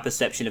changed my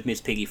perception of Miss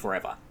Piggy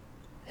forever.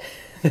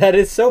 That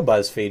is so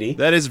BuzzFeedy.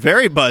 That is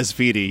very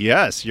BuzzFeedy,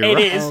 yes, you're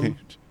right. It is,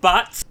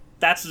 but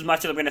that's as much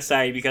as I'm going to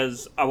say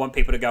because I want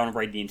people to go and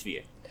read the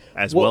interview.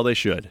 As well they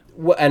should.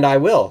 And I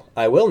will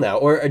now,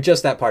 or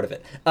just that part of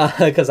it,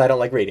 because I don't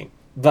like reading.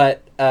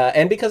 But,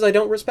 and because I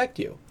don't respect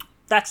you.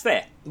 That's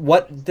fair.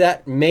 What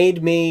that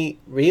made me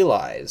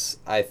realize,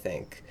 I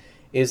think,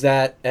 is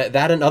that,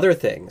 that and other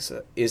things,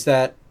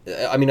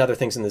 other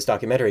things in this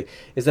documentary,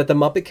 is that the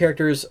Muppet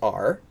characters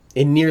are,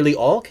 in nearly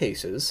all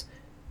cases,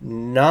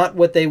 not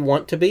what they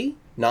want to be,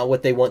 not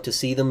what they want to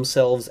see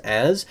themselves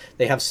as.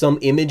 They have some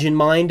image in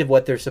mind of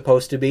what they're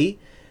supposed to be,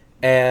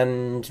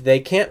 and they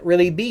can't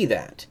really be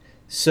that.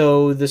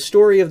 So the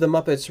story of the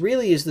Muppets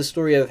really is the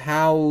story of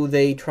how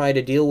they try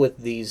to deal with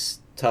these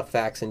tough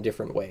facts in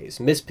different ways.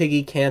 Miss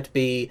Piggy can't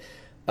be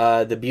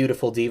the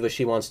beautiful diva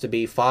she wants to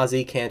be.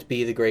 Fozzie can't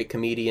be the great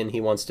comedian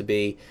he wants to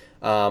be.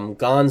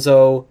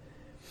 Gonzo,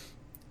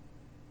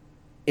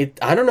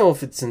 I don't know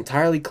if it's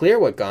entirely clear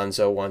what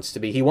Gonzo wants to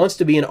be. He wants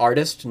to be an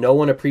artist. No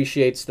one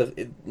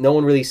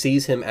really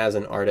sees him as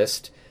an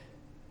artist,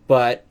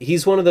 but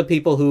he's one of the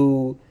people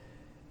who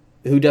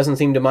doesn't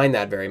seem to mind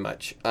that very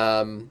much.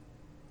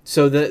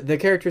 So the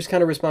characters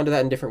kind of respond to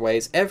that in different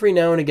ways. Every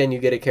now and again you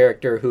get a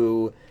character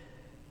who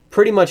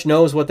pretty much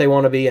knows what they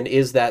want to be and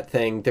is that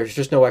thing. There's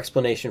just no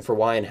explanation for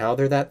why and how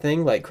they're that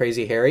thing, like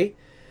Crazy Harry.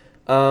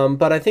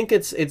 But I think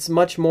it's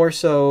much more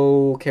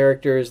so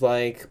characters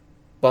like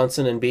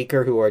Bunsen and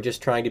Beaker, who are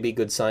just trying to be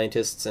good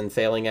scientists and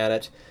failing at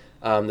it.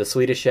 The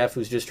Swedish chef,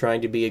 who's just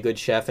trying to be a good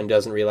chef and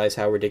doesn't realize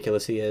how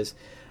ridiculous he is.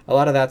 A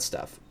lot of that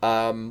stuff.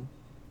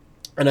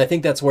 And I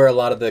think that's where a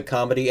lot of the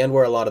comedy and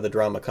where a lot of the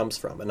drama comes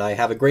from. And I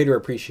have a greater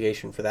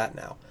appreciation for that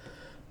now.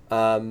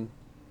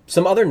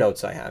 Some other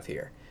notes I have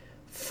here.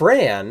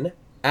 Fran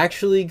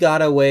actually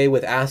got away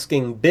with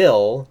asking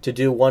Bill to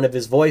do one of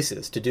his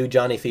voices, to do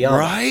Johnny Fiamma.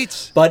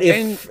 Right. But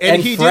if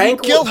and he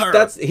Frank didn't kill her.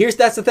 That's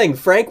the thing.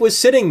 Frank was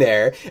sitting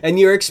there, and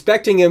you're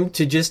expecting him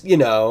to just,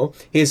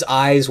 his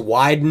eyes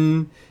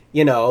widen,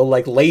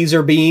 like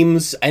laser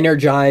beams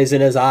energize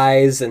in his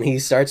eyes, and he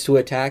starts to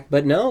attack.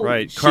 But no.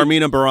 Right.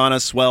 Carmina Burana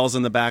swells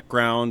in the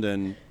background,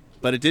 and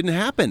But it didn't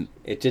happen.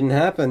 It didn't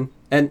happen.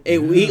 And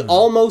he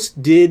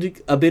almost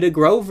did a bit of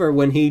Grover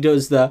when he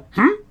does the...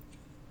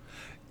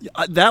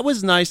 That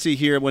was nice to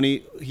hear when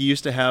he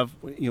used to have,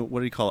 what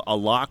do you call it, a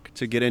lock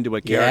to get into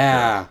a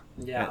character.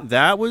 Yeah.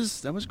 That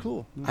was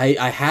cool.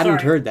 I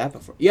hadn't heard that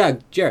before. Yeah,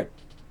 Jared.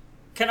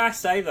 Can I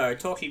say, though,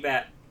 talking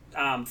about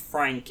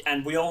Frank,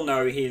 and we all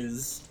know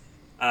his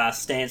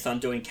stance on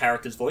doing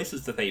characters'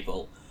 voices for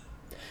people.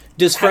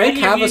 Does Frank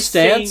have a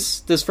stance?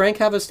 Does Frank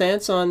have a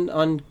stance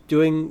on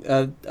doing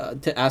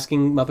to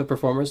asking Muppet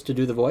performers to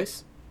do the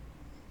voice?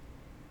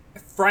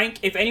 Frank,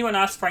 if anyone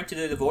asks Frank to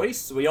do the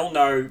voice, we all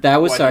know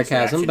that was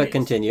sarcasm. But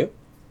continue.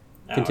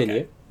 Continue.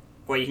 Okay.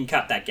 Well, you can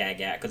cut that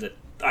gag out because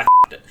I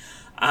it.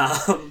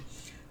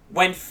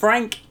 When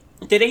Frank,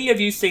 did any of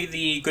you see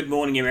the Good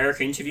Morning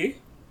America interview?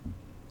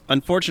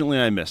 Unfortunately,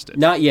 I missed it.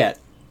 Not yet.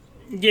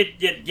 You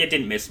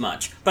didn't miss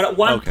much. But at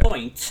one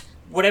point,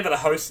 whatever the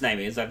host's name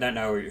is, I don't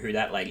know who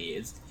that lady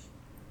is,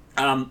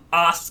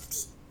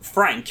 asks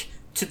Frank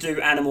to do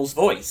Animal's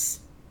voice.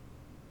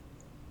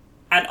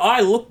 And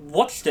I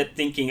watched it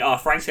thinking, oh,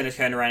 Frank's going to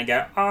turn around and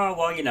go, oh,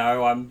 well,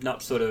 I'm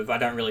not I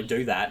don't really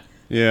do that.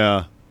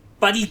 Yeah.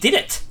 But he did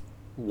it.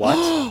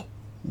 What?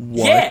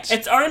 What? Yeah,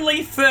 it's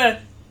only for,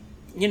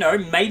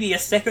 maybe a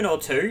second or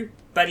two,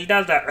 but he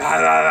does that.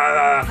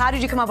 How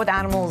did you come up with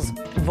Animal's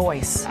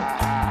voice?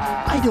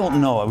 I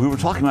don't know. We were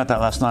talking about that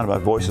last night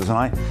about voices,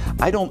 and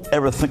I don't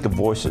ever think of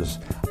voices.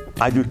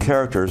 I do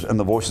characters, and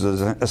the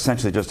voices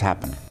essentially just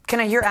happen.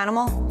 Can I hear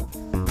Animal?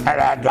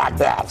 Like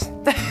that.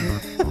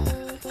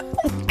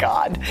 Oh,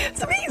 God.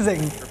 It's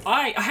amazing.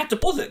 I had to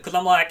pause it, because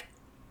I'm like,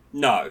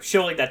 no,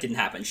 surely that didn't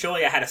happen.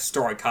 Surely I had a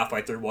stroke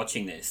halfway through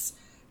watching this.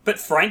 But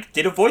Frank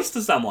did a voice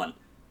to someone.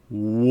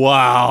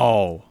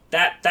 Wow.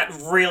 That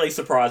really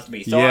surprised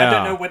me. So I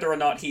don't know whether or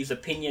not his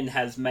opinion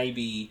has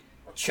maybe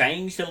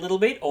changed a little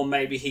bit, or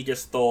maybe he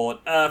just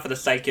thought, for the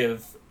sake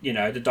of,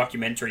 the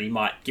documentary, he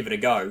might give it a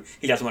go.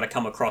 He doesn't want to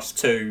come across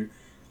too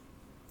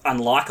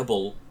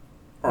unlikable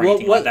or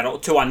anything like that, or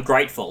too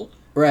ungrateful.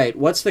 Right.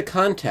 What's the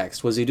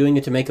context? Was he doing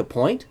it to make a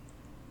point?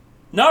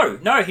 No,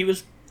 he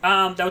was...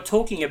 they were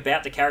talking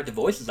about the character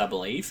voices, I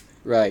believe.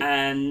 Right.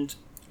 And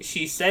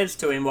she says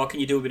to him, well,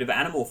 can you do a bit of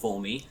Animal for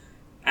me?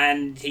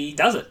 And he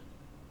does it.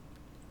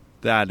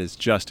 That is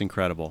just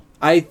incredible.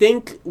 I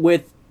think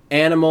with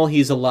Animal,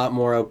 he's a lot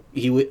more...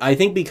 I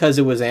think because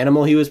it was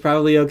Animal, he was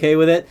probably okay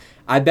with it.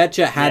 I bet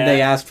you had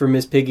they asked for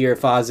Miss Piggy or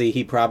Fozzie,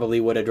 he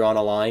probably would have drawn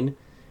a line.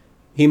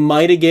 He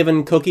might have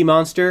given Cookie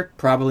Monster,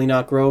 probably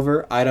not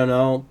Grover, I don't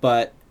know,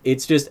 but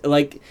it's just,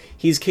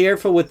 he's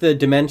careful with the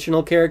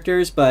dimensional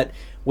characters, but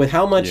with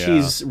how much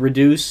he's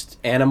reduced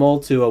Animal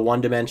to a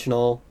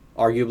one-dimensional,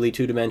 arguably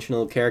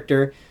two-dimensional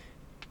character,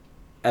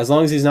 as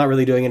long as he's not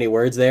really doing any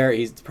words there,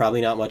 he's probably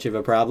not much of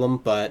a problem,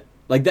 but,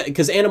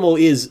 because Animal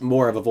is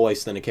more of a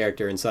voice than a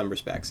character in some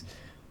respects.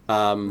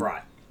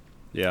 Right.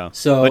 Yeah.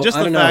 So, but just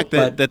the fact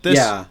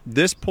that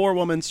this poor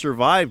woman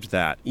survived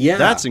that,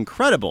 that's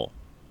incredible.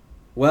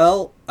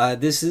 Well,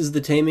 this is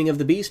the taming of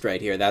the beast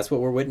right here. That's what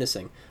we're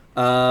witnessing.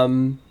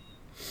 Also,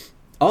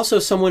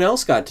 someone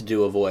else got to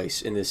do a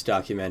voice in this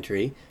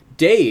documentary.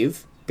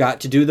 Dave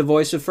got to do the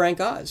voice of Frank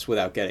Oz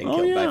without getting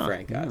killed by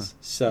Frank Oz.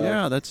 So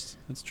that's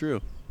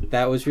true.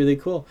 That was really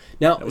cool.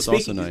 Now, that was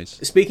also nice.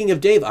 Speaking of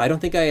Dave, I don't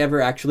think I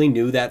ever actually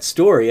knew that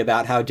story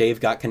about how Dave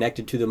got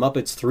connected to the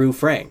Muppets through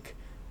Frank.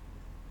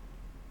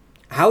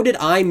 How did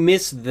I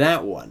miss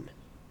that one?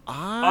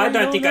 I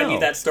don't think I knew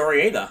that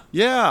story either.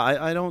 Yeah,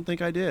 I don't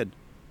think I did.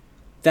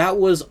 That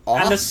was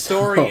awesome.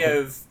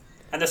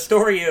 And the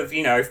story of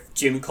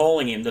Jim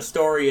calling him, the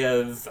story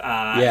of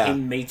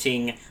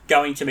him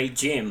going to meet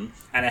Jim,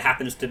 and it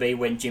happens to be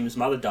when Jim's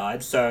mother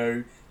died,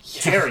 so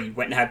Jerry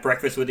went and had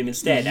breakfast with him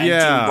instead, and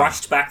Jim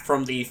rushed back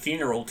from the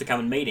funeral to come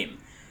and meet him.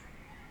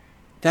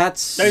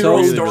 Those are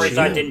all stories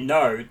I didn't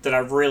know that I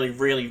really,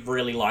 really,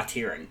 really liked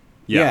hearing.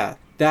 Yeah,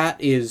 that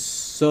is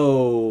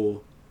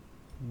so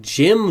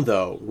Jim,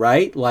 though,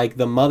 right?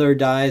 The mother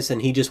dies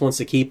and he just wants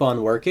to keep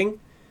on working.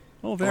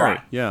 Oh, very,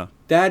 yeah.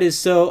 That is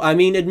so... I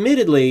mean,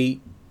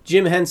 admittedly,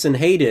 Jim Henson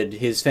hated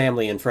his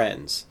family and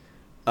friends,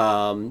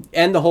 and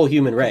the whole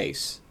human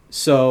race.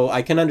 So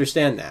I can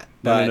understand that.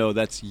 But... No,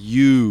 that's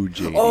you,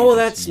 JD. Oh,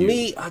 that's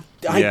me.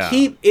 I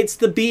keep... It's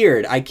the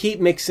beard. I keep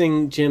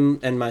mixing Jim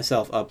and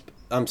myself up.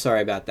 I'm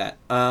sorry about that.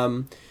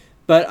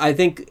 But I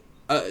think...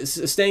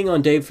 staying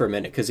on Dave for a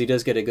minute, because he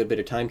does get a good bit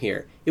of time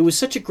here. It was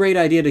such a great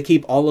idea to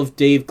keep all of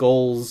Dave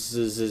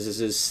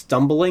Goelz'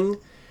 stumbling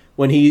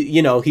when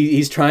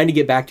he's trying to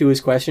get back to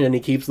his question and he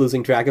keeps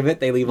losing track of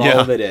it. They leave all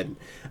of it in.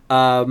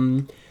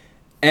 And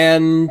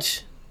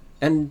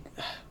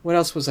what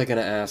else was I going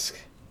to ask?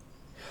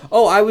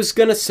 Oh, I was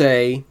going to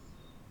say...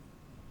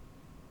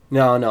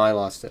 No, I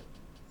lost it.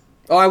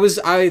 Oh,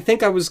 I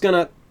think I was going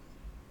to...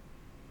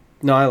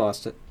 No, I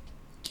lost it.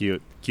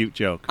 Cute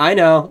joke. I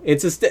know.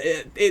 It's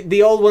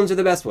the old ones are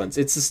the best ones.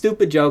 It's a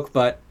stupid joke,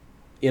 but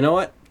you know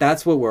what?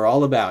 That's what we're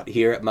all about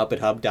here at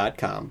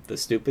MuppetHub.com. The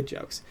stupid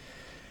jokes.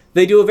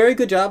 They do a very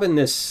good job in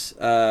this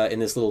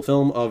little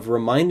film of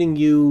reminding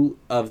you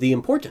of the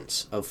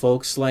importance of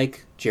folks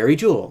like Jerry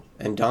Jewell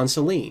and Don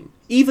Saleen.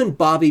 Even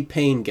Bobby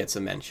Payne gets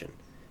a mention.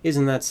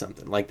 Isn't that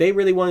something? Like, they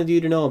really wanted you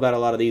to know about a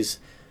lot of these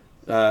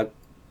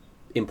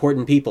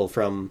important people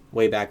from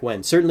way back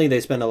when. Certainly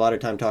they spend a lot of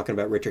time talking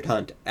about Richard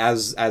Hunt,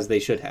 as they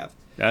should have.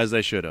 As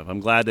they should have.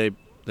 I'm glad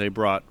they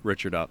brought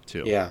Richard up,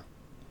 too. Yeah.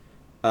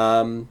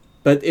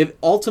 But if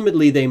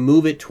ultimately they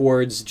move it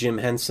towards Jim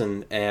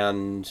Henson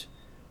and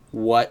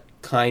what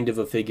kind of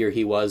a figure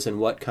he was and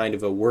what kind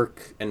of a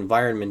work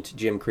environment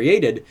Jim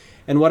created.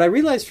 And what I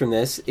realized from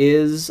this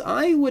is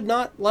I would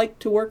not like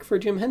to work for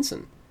Jim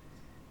Henson.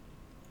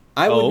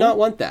 I would not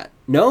want that.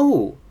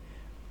 No.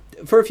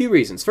 For a few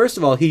reasons. First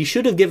of all, he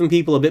should have given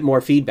people a bit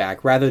more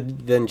feedback rather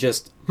than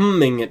just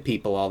humming at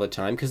people all the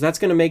time, because that's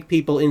going to make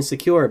people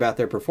insecure about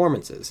their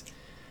performances.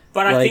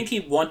 But I think he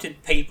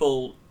wanted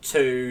people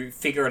to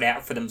figure it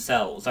out for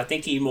themselves. I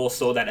think he more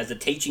saw that as a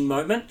teaching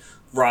moment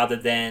rather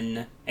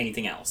than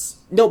anything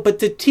else. No, but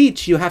to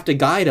teach, you have to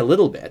guide a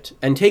little bit,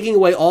 and taking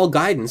away all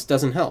guidance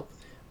doesn't help.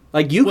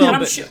 Like, you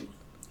can...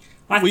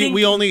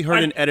 We only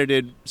heard an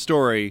edited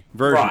story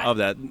version of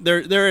that.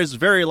 There is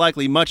very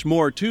likely much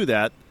more to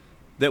that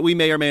we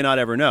may or may not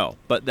ever know,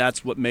 but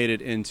that's what made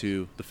it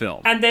into the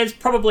film. And there's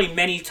probably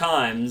many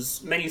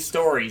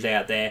stories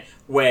out there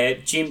where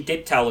Jim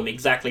did tell them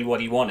exactly what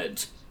he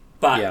wanted,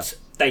 but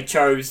they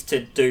chose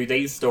to do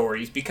these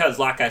stories because,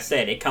 like I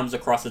said, it comes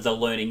across as a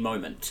learning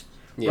moment.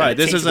 Yeah. Right,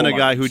 this isn't a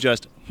guy who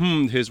just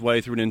hummed his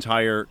way through an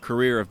entire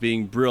career of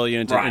being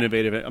brilliant and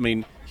innovative. I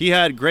mean, he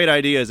had great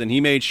ideas, and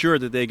he made sure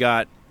that they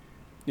got,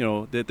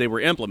 that they were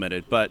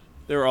implemented, but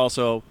there are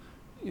also,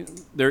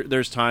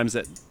 there's times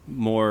that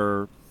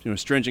more...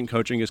 stringent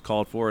coaching is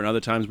called for, and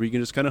other times where you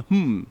can just kind of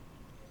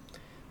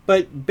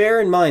But bear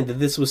in mind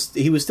that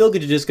he was still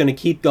just going to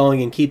keep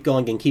going and keep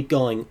going and keep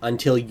going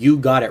until you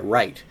got it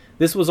right.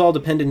 This was all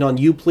dependent on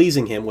you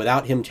pleasing him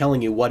without him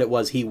telling you what it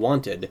was he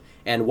wanted,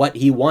 and what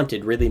he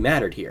wanted really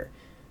mattered here.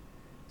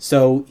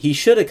 So he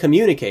should have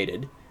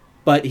communicated,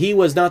 but he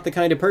was not the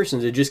kind of person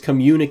to just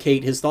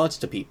communicate his thoughts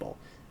to people.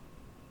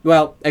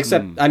 Well,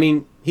 except,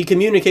 he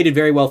communicated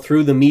very well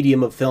through the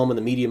medium of film and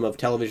the medium of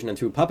television and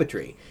through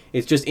puppetry.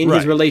 It's just in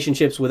his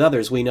relationships with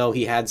others, we know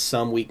he had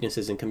some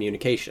weaknesses in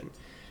communication.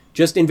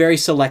 Just in very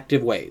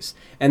selective ways.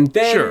 And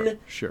then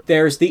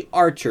there's the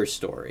Archer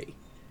story.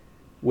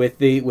 With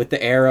the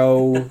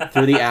arrow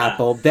through the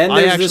apple. Then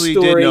there's I actually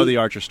the story, did know the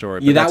Archer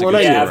story. But that one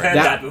I knew. I've heard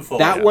that before.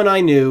 That one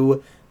I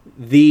knew.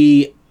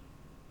 The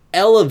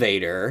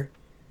elevator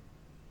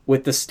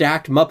with the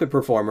stacked Muppet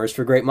performers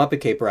for Great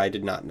Muppet Caper I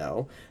did not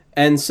know.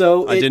 And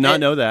so I did not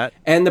know that.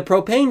 And the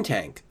propane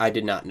tank I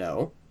did not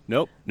know.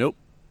 Nope.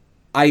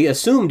 I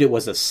assumed it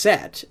was a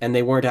set and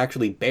they weren't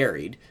actually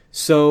buried.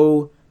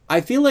 So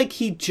I feel like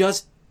he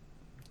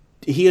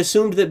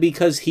assumed that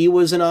because he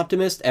was an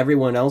optimist,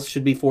 everyone else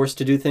should be forced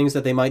to do things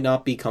that they might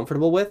not be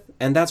comfortable with,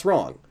 and that's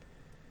wrong.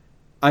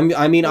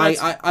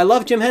 I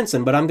love Jim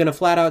Henson, but I'm going to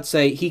flat out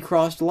say he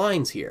crossed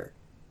lines here.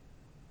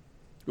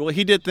 Well,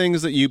 he did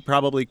things that you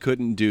probably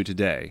couldn't do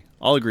today.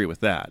 I'll agree with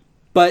that.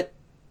 But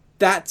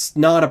that's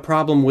not a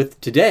problem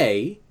with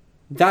today.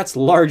 That's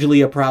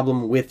largely a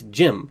problem with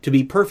Jim, to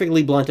be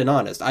perfectly blunt and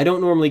honest. I don't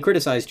normally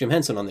criticize Jim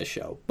Henson on this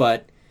show,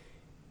 but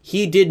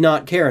he did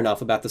not care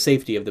enough about the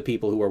safety of the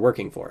people who were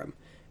working for him.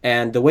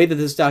 And the way that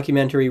this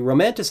documentary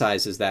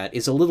romanticizes that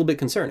is a little bit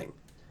concerning.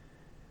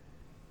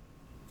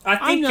 I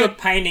think you're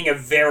painting a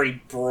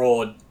very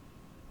broad...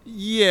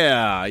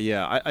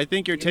 Yeah. I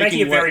think you're taking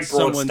making a very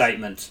broad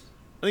statement.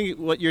 I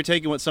think you're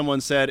taking what someone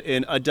said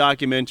in a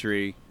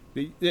documentary.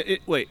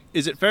 Wait,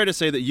 is it fair to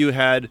say that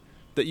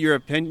your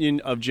opinion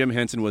of Jim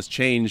Henson was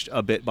changed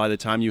a bit by the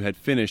time you had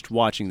finished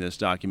watching this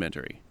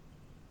documentary?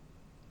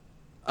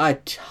 A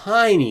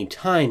tiny,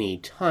 tiny,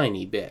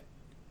 tiny bit.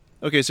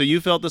 Okay, so you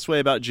felt this way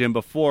about Jim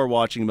before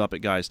watching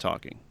Muppet Guys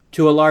Talking?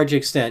 To a large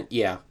extent,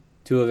 yeah.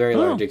 To a very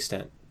large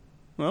extent.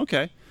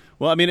 Okay.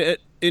 Well, I mean,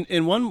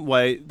 in one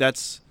way,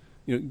 that's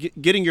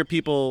getting your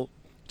people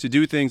to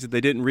do things that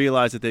they didn't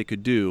realize that they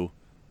could do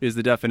is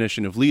the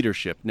definition of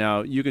leadership.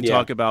 Now, you can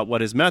talk about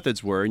what his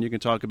methods were, and you can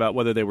talk about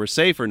whether they were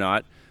safe or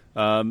not.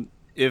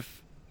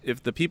 If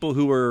the people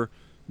who were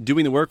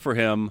doing the work for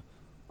him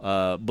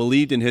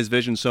believed in his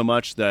vision so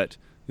much that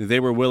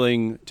they were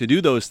willing to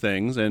do those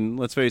things, and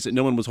let's face it,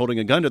 no one was holding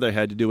a gun to their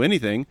head to do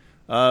anything,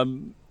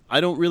 I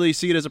don't really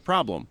see it as a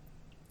problem.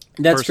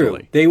 That's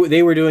personally. True.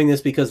 They were doing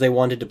this because they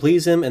wanted to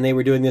please him, and they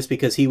were doing this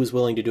because he was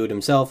willing to do it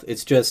himself.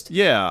 It's just...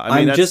 Yeah,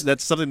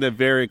 that's something that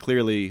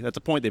that's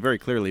a point they very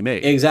clearly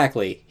made.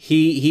 Exactly.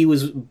 He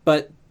was...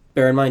 But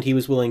bear in mind, he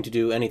was willing to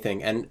do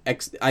anything. And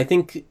I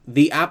think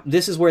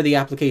this is where the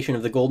application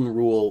of the golden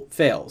rule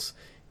fails.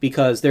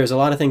 Because there's a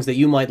lot of things that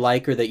you might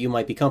like or that you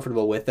might be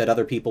comfortable with that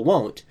other people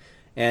won't.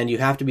 And you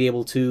have to be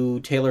able to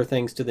tailor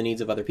things to the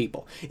needs of other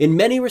people. In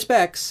many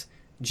respects,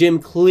 Jim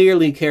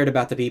clearly cared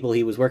about the people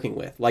he was working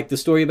with. Like the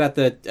story about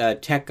the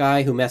tech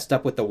guy who messed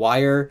up with the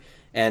wire,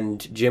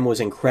 and Jim was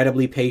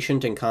incredibly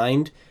patient and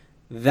kind.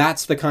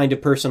 that's the kind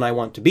of person I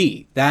want to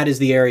be. That is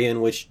the area in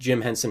which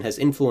Jim Henson has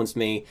influenced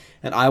me,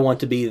 and I want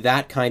to be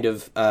that kind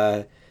of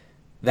a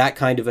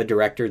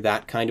director,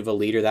 that kind of a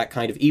leader, that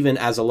kind of, even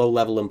as a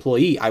low-level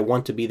employee, I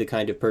want to be the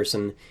kind of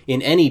person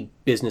in any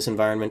business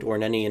environment or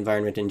in any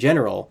environment in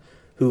general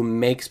who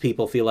makes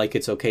people feel like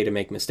it's okay to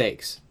make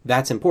mistakes.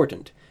 That's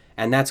important,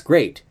 and that's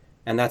great,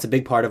 and that's a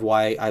big part of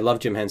why I love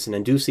Jim Henson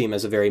and do see him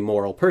as a very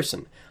moral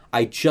person.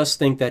 I just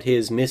think that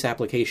his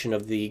misapplication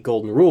of the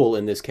golden rule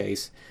in this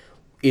case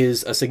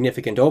is a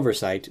significant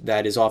oversight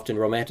that is often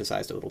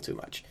romanticized a little too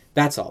much.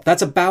 That's all.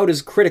 That's about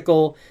as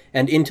critical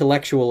and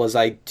intellectual as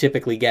I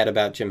typically get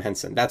about Jim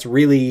Henson. That's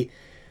really...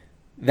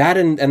 That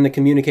and the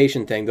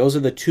communication thing, those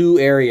are the two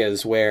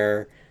areas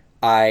where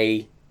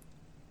I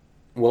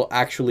will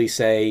actually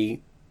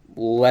say,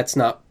 let's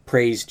not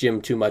praise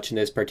Jim too much in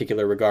this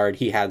particular regard.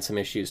 He had some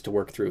issues to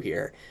work through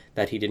here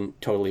that he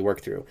didn't totally work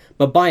through.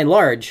 But by and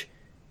large,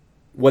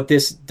 what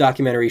this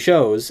documentary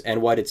shows,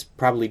 and what it's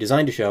probably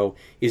designed to show,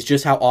 is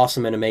just how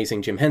awesome and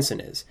amazing Jim Henson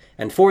is.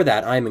 And for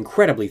that, I am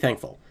incredibly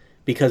thankful,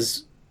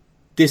 because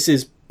this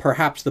is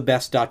perhaps the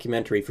best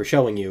documentary for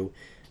showing you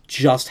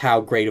just how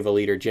great of a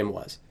leader Jim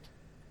was.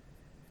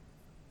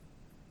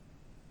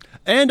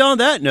 And on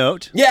that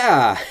note...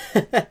 Yeah!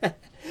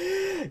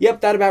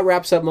 Yep, that about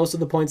wraps up most of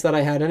the points that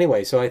I had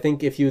anyway. So I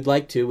think if you'd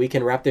like to, we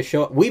can wrap this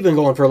show up. We've been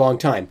going for a long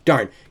time.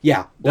 Darn.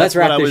 Yeah, let's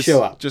wrap this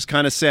show up. Just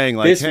kind of saying,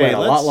 like, this hey, went a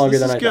lot longer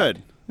than I good.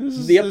 thought. This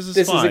is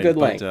This fine, is a good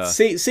length. But,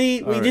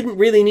 see, we didn't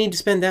really need to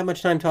spend that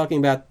much time talking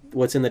about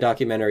what's in the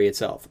documentary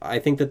itself. I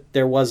think that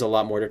there was a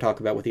lot more to talk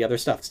about with the other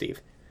stuff,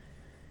 Steve.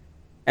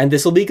 And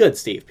this will be good,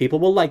 Steve. People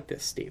will like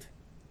this, Steve.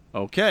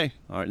 Okay.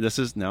 All right.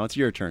 Now it's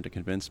your turn to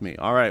convince me.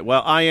 All right.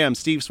 Well, I am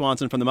Steve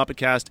Swanson from the Muppet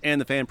Cast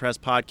and the Fan Press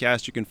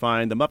Podcast. You can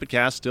find the Muppet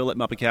Cast still at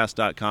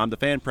MuppetCast.com, the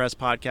Fan Press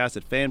Podcast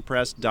at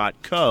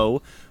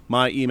fanpress.co.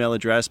 My email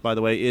address, by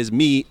the way, is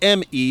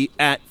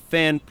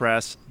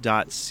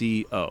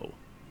me@fanpress.co.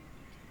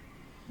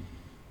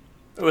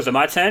 Oh, is it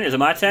my turn? Is it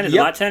my turn? Is Yep.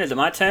 it my turn? Is it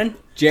my turn?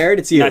 Jared,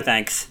 it's you. No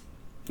thanks.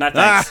 No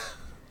thanks.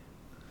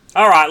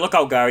 All right, look,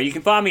 I'll go. You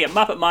can find me at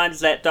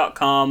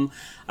MuppetMindset.com.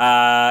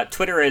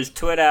 Twitter is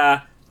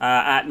Twitter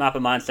at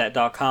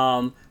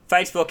MuppetMindset.com.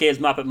 Facebook is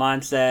Muppet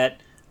Mindset.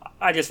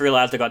 I just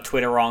realized I got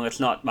Twitter wrong. It's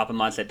not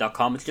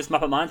MuppetMindset.com. It's just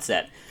Muppet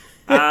Mindset.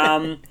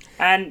 And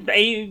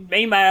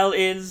email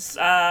is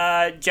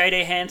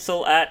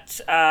jdhansel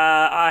at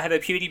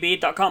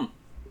IHaveAPewDieBeard.com.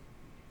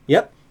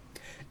 Yep.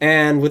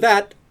 And with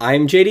that,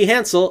 I'm JD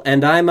Hansel,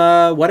 and I'm,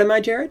 what am I,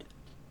 Jared?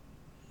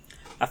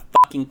 A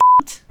fucking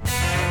cunt.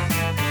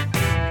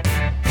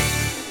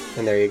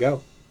 And there you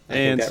go. I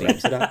think that And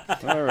wraps it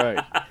up. All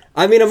right.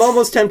 I mean, I'm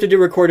almost tempted to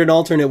record an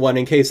alternate one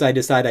in case I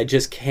decide I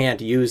just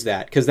can't use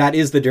that, because that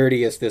is the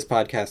dirtiest this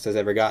podcast has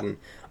ever gotten.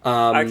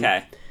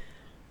 Okay.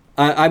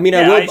 I mean,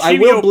 Yeah, I assume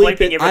will you're bleep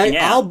bleeping it. everything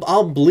out.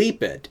 I'll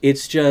bleep it.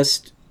 It's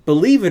just,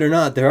 believe it or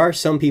not, there are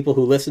some people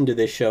who listen to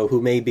this show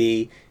who may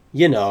be,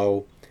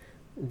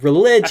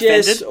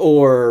 religious Offended?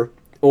 or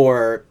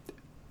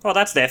Well,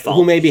 that's their fault.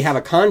 who maybe have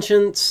a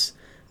conscience.